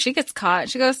strategic when she gets caught.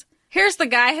 She goes, here's the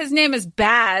guy. His name is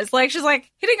Baz. Like, she's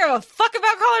like, he didn't give a fuck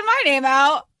about calling my name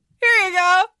out. Here you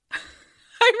go.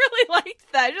 I really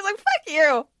liked that. She's like, fuck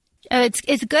you. Oh,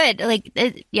 it's good. Like,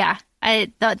 yeah.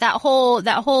 I thought that whole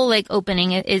like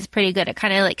opening is pretty good. It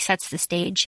kind of like sets the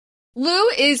stage. Lou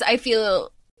is, I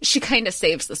feel, she kind of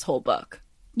saves this whole book.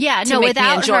 Yeah, no,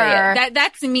 without her,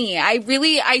 that's me. I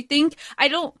really think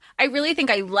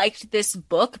I liked this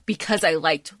book because I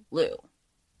liked Lou.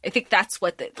 I think that's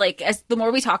what as the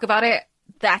more we talk about it,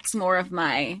 that's more of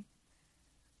my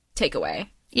takeaway.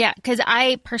 Yeah, because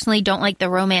I personally don't like the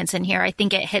romance in here. I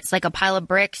think it hits like a pile of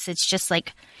bricks. It's just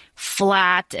like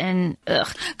flat and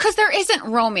ugh. Because there isn't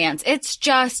romance. It's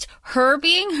just her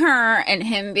being her and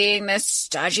him being this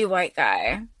stodgy white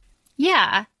guy.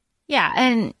 Yeah. Yeah.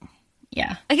 And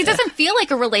yeah. Like, it doesn't feel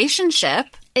like a relationship.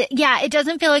 It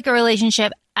doesn't feel like a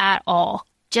relationship at all.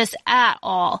 Just at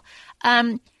all.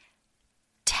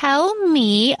 Tell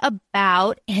me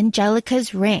about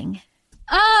Angelica's ring.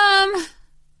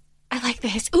 I like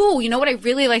the Ooh, you know what I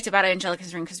really liked about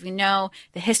Angelica's ring? Because we know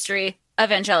the history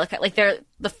of Angelica. Like, they're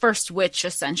the first witch,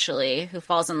 essentially, who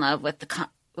falls in love with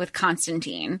with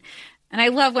Constantine. And I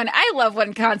love when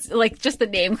just the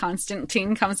name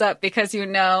Constantine comes up, because you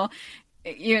know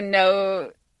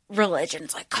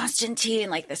religion's like Constantine,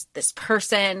 like this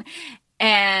person,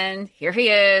 and here he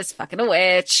is, fucking a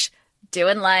witch,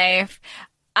 doing life.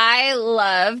 I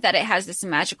love that it has this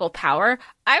magical power.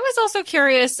 I was also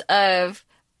curious of,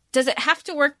 does it have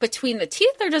to work between the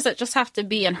teeth, or does it just have to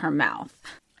be in her mouth?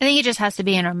 I think it just has to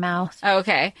be in her mouth.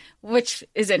 Okay. Which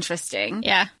is interesting.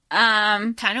 Yeah.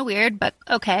 Kind of weird, but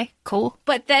okay, cool.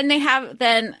 But then they have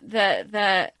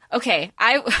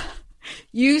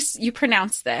you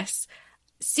pronounce this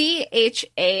Chasseur.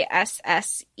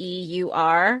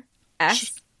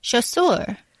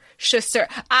 Chasseur. Chasseur.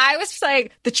 I was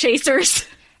like, the chasers.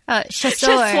 Chasseur.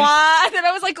 Chassois. And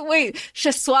I was like, wait,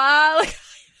 Chassois? Like,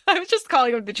 I was just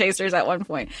calling them the chasers at one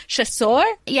point. Chasseur?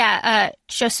 Yeah,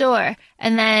 Chasseur.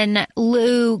 And then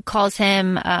Lou calls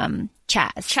him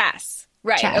Chas. Chas.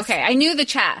 Right. Chas. Okay. I knew the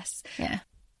Chas. Yeah.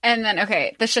 And then,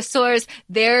 the Chasseurs,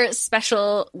 they're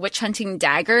special witch hunting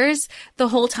daggers. The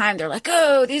whole time they're like,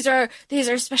 oh, these are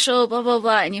special, blah, blah,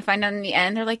 blah. And you find out in the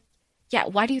end, they're like, yeah,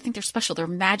 why do you think they're special? They're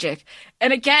magic.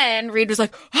 And again, Reed was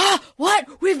like,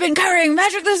 what? We've been carrying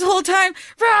magic this whole time.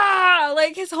 Rah!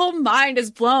 Like, his whole mind is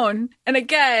blown. And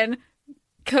again,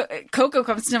 Coco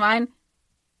comes to mind.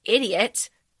 Idiot.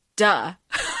 Duh.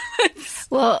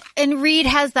 Well, and Reed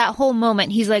has that whole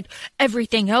moment. He's like,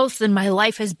 everything else in my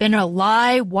life has been a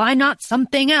lie. Why not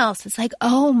something else? It's like,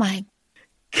 oh my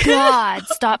God,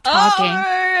 stop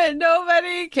talking.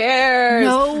 Nobody cares.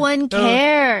 No one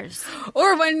cares.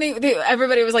 Or when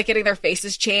everybody was like getting their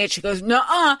faces changed, she goes,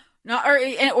 nuh-uh.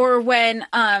 Or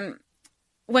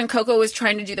when Coco was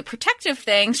trying to do the protective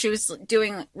thing, she was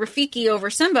doing Rafiki over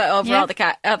Simba over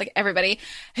everybody.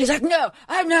 He's like, no,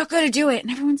 I'm not going to do it.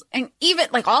 And even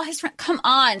like all his friends, come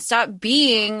on, stop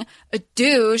being a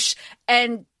douche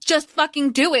and just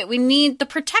fucking do it. We need the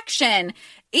protection.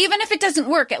 Even if it doesn't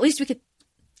work, at least we could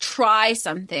try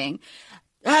something.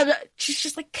 She's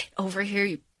just like, get over here,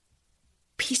 you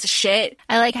piece of shit.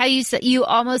 I like how you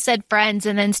almost said friends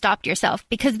and then stopped yourself,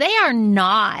 because they are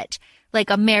not like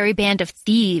a merry band of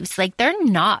thieves. Like, they're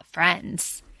not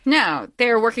friends. No,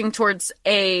 they're working towards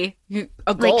a goal.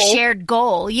 Like, shared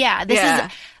goal. Yeah. This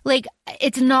is like,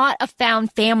 it's not a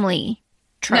found family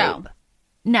trope.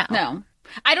 No.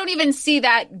 I don't even see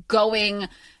that going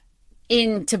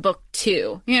into book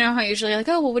 2. You know how usually like,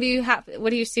 oh, well, what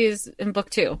do you see is in book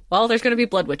 2? Well, there's going to be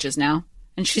blood witches now.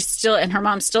 And her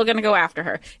mom's still going to go after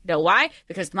her. You know why?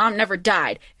 Because mom never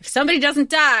died. If somebody doesn't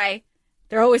die,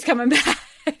 they're always coming back.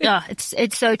 Yeah,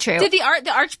 it's so true. Did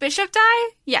the Archbishop die?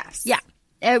 Yes. Yeah.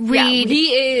 Reed. Yeah,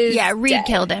 he is. Yeah, Reed dead.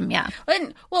 killed him. Yeah.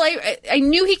 Well, I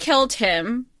knew he killed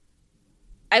him.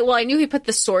 I knew he put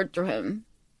the sword through him,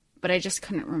 but I just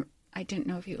couldn't. I didn't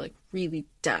know if he like really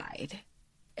died.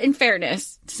 In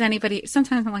fairness,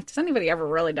 sometimes I'm like, does anybody ever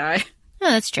really die? No,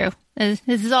 that's true. This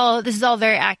is all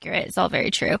very accurate. It's all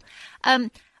very true.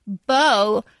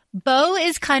 Bo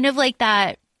is kind of like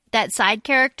that side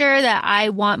character that I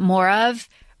want more of,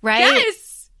 right?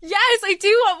 Yes, I do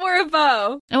want more of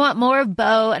Bo. I want more of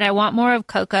Bo, and I want more of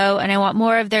Coco, and I want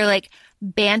more of their like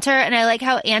banter. And I like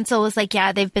how Ansel was like,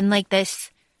 yeah, they've been like this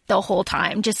the whole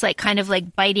time, just like kind of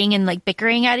like biting and like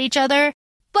bickering at each other.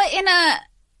 But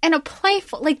in a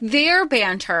playful, like, their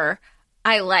banter,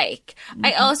 I like. Mm-hmm.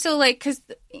 I also like, because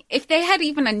if they had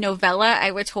even a novella,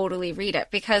 I would totally read it,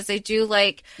 because they do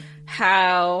like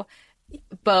how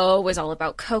Bo was all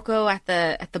about Coco at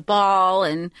the ball,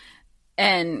 and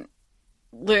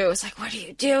Lou was like, what are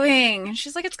you doing? And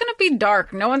she's like, it's gonna be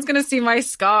dark, no one's gonna see my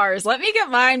scars, let me get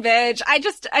mine, bitch. I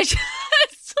just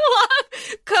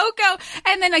love Coco.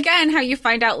 And then again, how you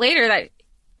find out later that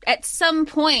at some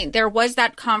point there was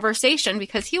that conversation,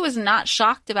 because he was not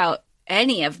shocked about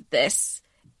any of this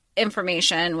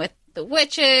information with the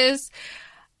witches.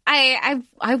 I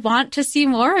want to see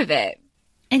more of it.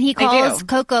 And he calls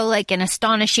Coco like an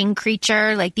astonishing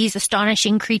creature, like these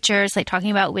astonishing creatures, like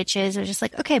talking about witches. They're just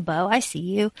like, okay, Bo, I see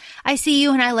you,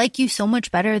 and I like you so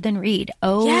much better than Reed.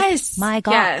 Oh, yes, my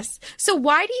God. Yes. So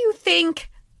why do you think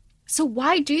So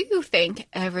why do you think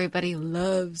everybody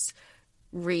loves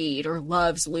Reed or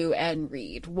loves Lou and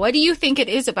Reed? What do you think it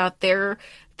is about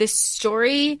this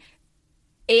story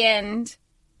and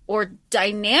or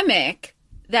dynamic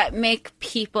that make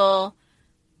people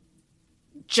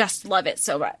just love it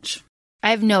so much?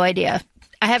 I have no idea.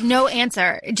 I have no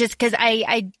answer, just because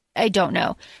I don't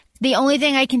know. The only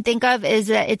thing I can think of is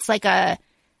that it's like a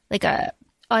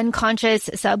unconscious,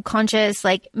 subconscious,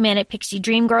 like manic pixie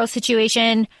dream girl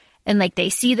situation, and like they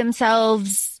see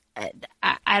themselves.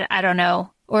 I don't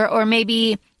know, or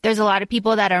maybe there's a lot of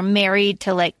people that are married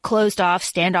to like closed off,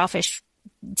 standoffish,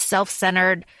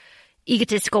 self-centered,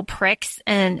 egotistical pricks,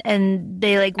 and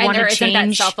they like want to change. And there isn't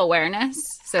that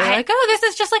self-awareness. So they're like, oh, this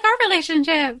is just like our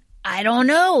relationship. I don't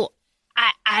know.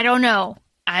 I don't know.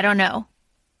 I don't know.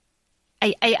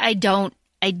 I don't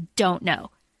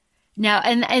know. No,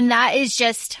 and that is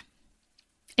just,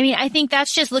 I mean, I think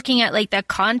that's just looking at like the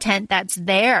content that's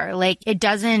there. Like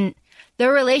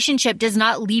their relationship does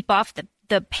not leap off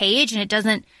the page, and it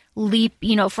doesn't leap,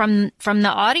 from the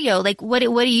audio. Like, what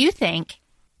do you think?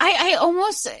 I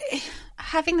almost,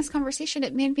 having this conversation,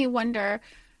 it made me wonder,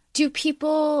 do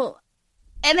people,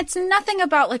 and it's nothing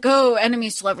about like, oh,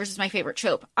 enemies to lovers is my favorite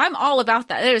trope. I'm all about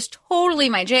that. That is totally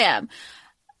my jam.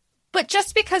 But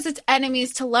just because it's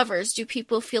enemies to lovers, do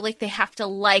people feel like they have to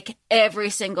like every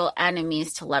single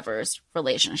enemies to lovers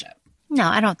relationship? No,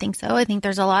 I don't think so. I think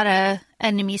there's a lot of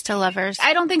enemies to lovers.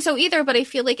 I don't think so either, but I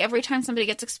feel like every time somebody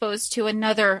gets exposed to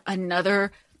another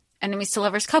enemies to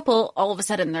lovers couple, all of a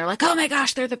sudden they're like, oh my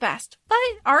gosh, they're the best. But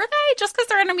are they? Just because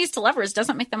they're enemies to lovers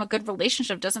doesn't make them a good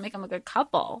relationship, doesn't make them a good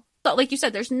couple. But like you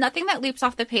said, there's nothing that leaps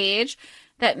off the page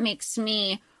that makes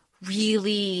me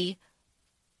really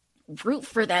root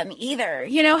for them either.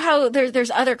 You know how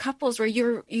there's other couples where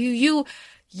you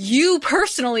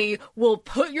personally will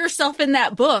put yourself in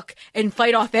that book and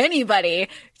fight off anybody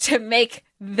to make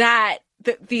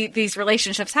these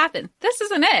relationships happen. This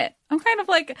isn't it. I'm kind of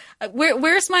like,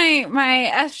 where's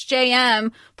my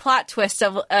SJM plot twist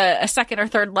of a second or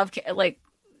third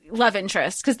love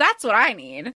interest? Because that's what I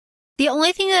need. The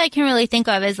only thing that I can really think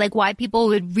of is like why people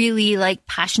would really like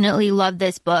passionately love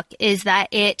this book is that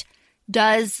it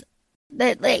does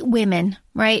that, like, women,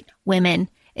 right? Women.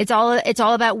 It's all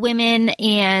about women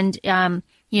and,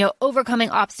 overcoming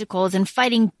obstacles and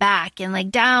fighting back and like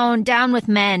down with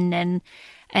men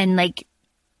and like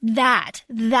that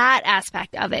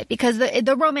aspect of it, because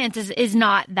the romance is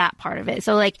not that part of it.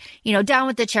 So like, down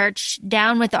with the church,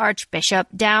 down with the archbishop,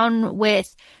 down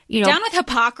with, down with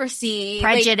hypocrisy,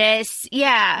 prejudice. Like,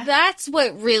 yeah. That's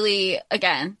what really,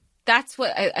 again, that's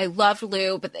what I loved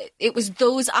Lou, but it was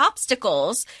those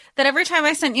obstacles that every time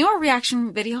I sent you a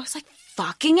reaction video, I was like,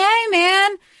 fucking A,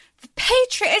 man.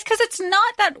 It's because it's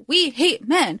not that we hate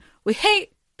men. We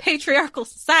hate patriarchal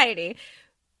society.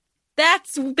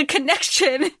 That's the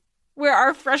connection where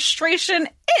our frustration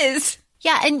is.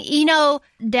 Yeah. And,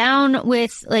 down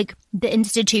with like the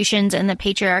institutions and the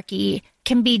patriarchy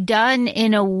can be done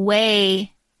in a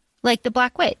way like The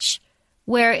Black Witch,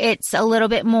 where it's a little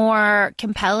bit more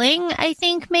compelling, I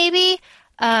think, maybe.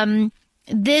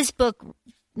 This book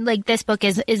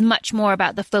is much more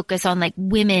about the focus on like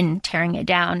women tearing it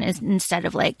down instead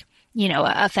of like,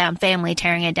 a found family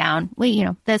tearing it down.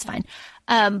 Well, that's fine.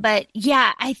 But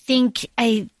yeah, I think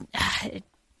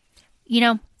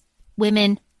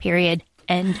women, period.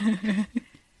 And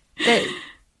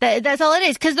that's all it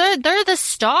is. 'Cause they're the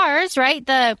stars, right?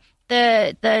 The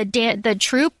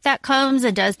troupe that comes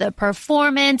and does the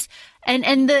performance,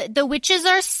 and the witches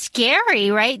are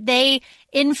scary, right? They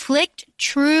inflict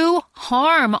true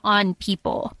harm on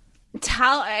people.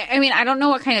 I don't know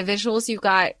what kind of visuals you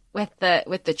got with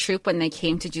the troupe when they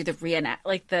came to do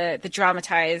the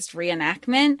dramatized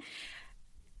reenactment.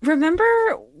 Remember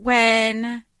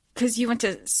when, because you went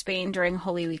to Spain during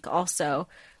Holy Week also,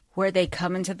 where they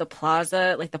come into the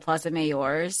plaza, like the Plaza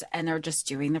Mayors, and they're just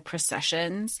doing the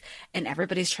processions and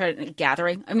everybody's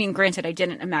gathering. I mean, granted, I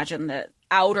didn't imagine the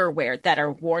outerwear that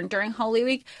are worn during Holy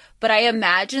Week, but I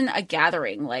imagine a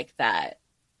gathering like that,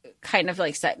 kind of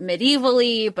like set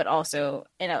medievally, but also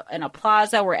in a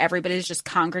plaza where everybody's just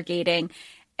congregating,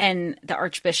 and the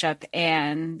Archbishop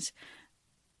and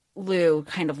Lou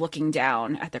kind of looking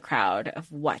down at the crowd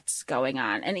of what's going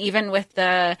on. And even with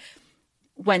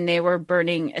when they were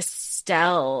burning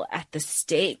Estelle at the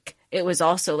stake, it was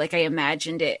also like, I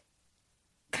imagined it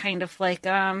kind of like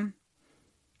the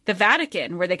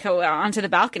Vatican, where they go onto the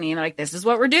balcony and they're like, this is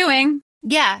what we're doing.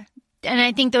 Yeah. And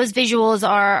I think those visuals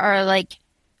are like,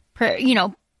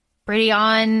 pretty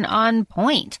on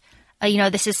point.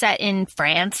 This is set in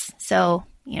France. So,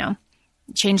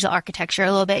 change the architecture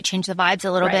a little bit, change the vibes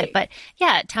a little bit. But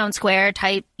yeah, town square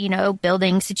type,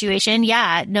 building situation.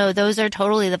 Yeah, no, those are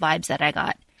totally the vibes that I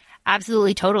got.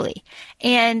 Absolutely, totally.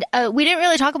 And we didn't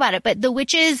really talk about it, but the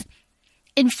witches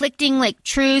inflicting like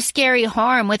true scary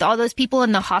harm with all those people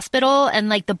in the hospital and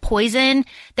like the poison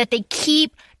that they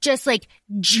keep just like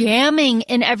jamming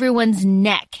in everyone's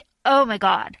neck. Oh my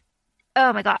God.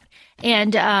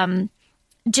 And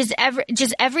just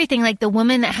everything, like the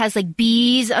woman that has like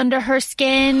bees under her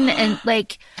skin and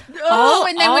like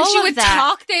and then when she would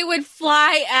talk, they would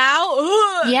fly out.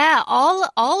 Ugh. Yeah,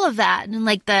 all of that. And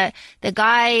like the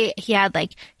guy,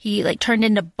 he turned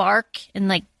into bark and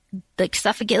like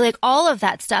suffocate, like all of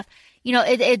that stuff.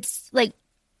 It's like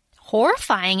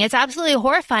horrifying. It's absolutely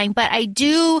horrifying. But I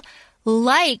do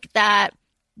like that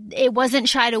it wasn't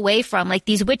shied away from. Like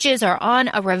these witches are on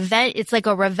a revenge. It's like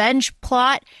a revenge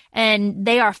plot, and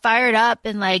they are fired up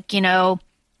and like,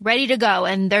 ready to go.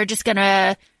 And they're just going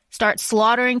to start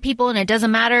slaughtering people. And it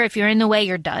doesn't matter if you're in the way,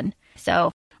 you're done.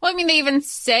 So. Well, I mean, they even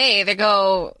say, they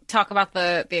go talk about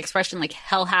the expression like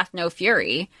hell hath no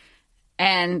fury.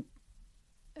 And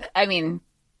I mean,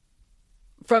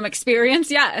 from experience,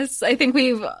 yes. I think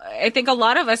a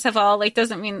lot of us have all, like,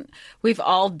 doesn't mean we've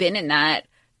all been in that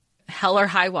hell or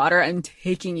high water, I'm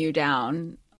taking you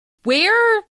down.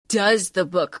 Where does the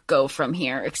book go from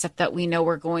here? Except that we know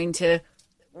we're going to,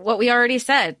 what we already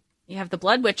said, you have the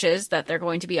blood witches that they're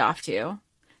going to be off to.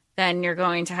 Then you're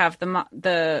going to have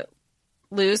the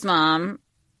Lou's mom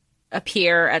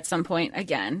appear at some point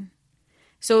again.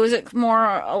 So is it more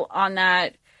on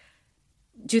that?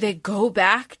 Do they go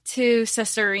back to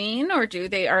Caesarine, or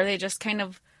are they just kind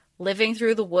of living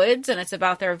through the woods and it's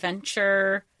about their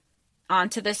venture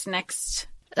onto this next?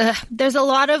 There's a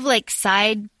lot of like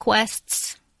side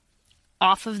quests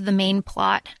off of the main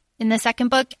plot in the second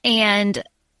book, and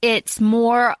it's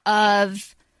more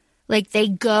of like they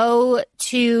go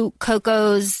to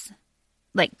Coco's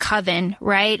like coven,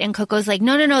 right? And Coco's like,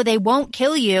 no, they won't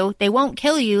kill you. They won't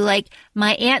kill you. Like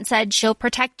my aunt said she'll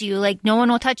protect you. Like no one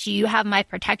will touch you. You have my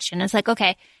protection. It's like,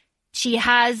 okay, she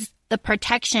has the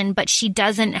protection, but she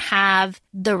doesn't have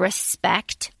the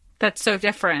respect. That's so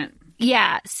different.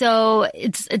 Yeah. So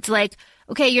it's like,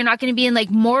 okay, you're not going to be in like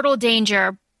mortal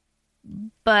danger,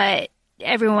 but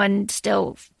everyone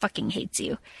still fucking hates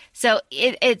you. So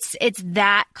it's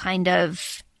that kind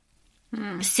of,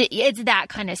 it's that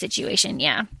kind of situation.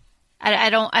 Yeah. I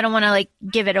don't want to like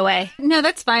give it away. No,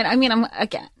 that's fine. I mean,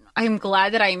 I'm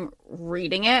glad that I'm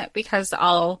reading it because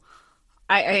I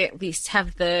at least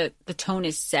have the tone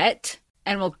is set,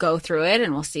 and we'll go through it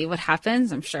and we'll see what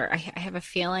happens. I'm sure I have a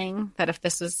feeling that if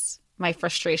this was my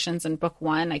frustrations in book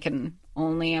 1, I can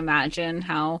only imagine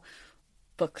how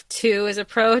book 2 is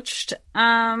approached.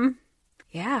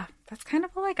 Yeah, that's kind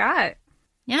of all I got.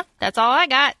 Yeah, that's all I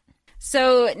got.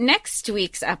 So next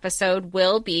week's episode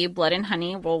will be Blood and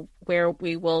Honey, where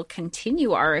we will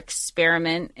continue our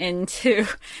experiment into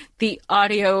the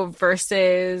audio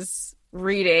versus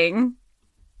reading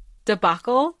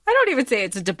debacle. I don't even say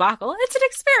it's a debacle. It's an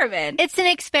experiment. It's an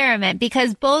experiment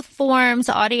because both forms,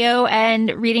 audio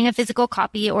and reading a physical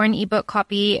copy or an ebook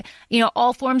copy,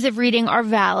 all forms of reading are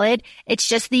valid. It's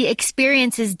just the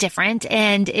experience is different,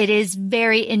 and it is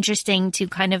very interesting to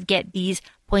kind of get these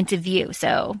points of view.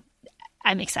 So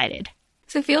I'm excited.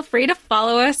 So feel free to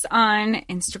follow us on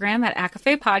Instagram at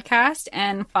Acafe Podcast,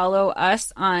 and follow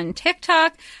us on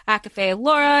TikTok, Acafe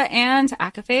Laura and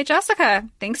Acafe Jessica.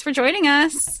 Thanks for joining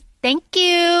us. Thank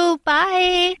you.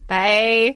 Bye. Bye.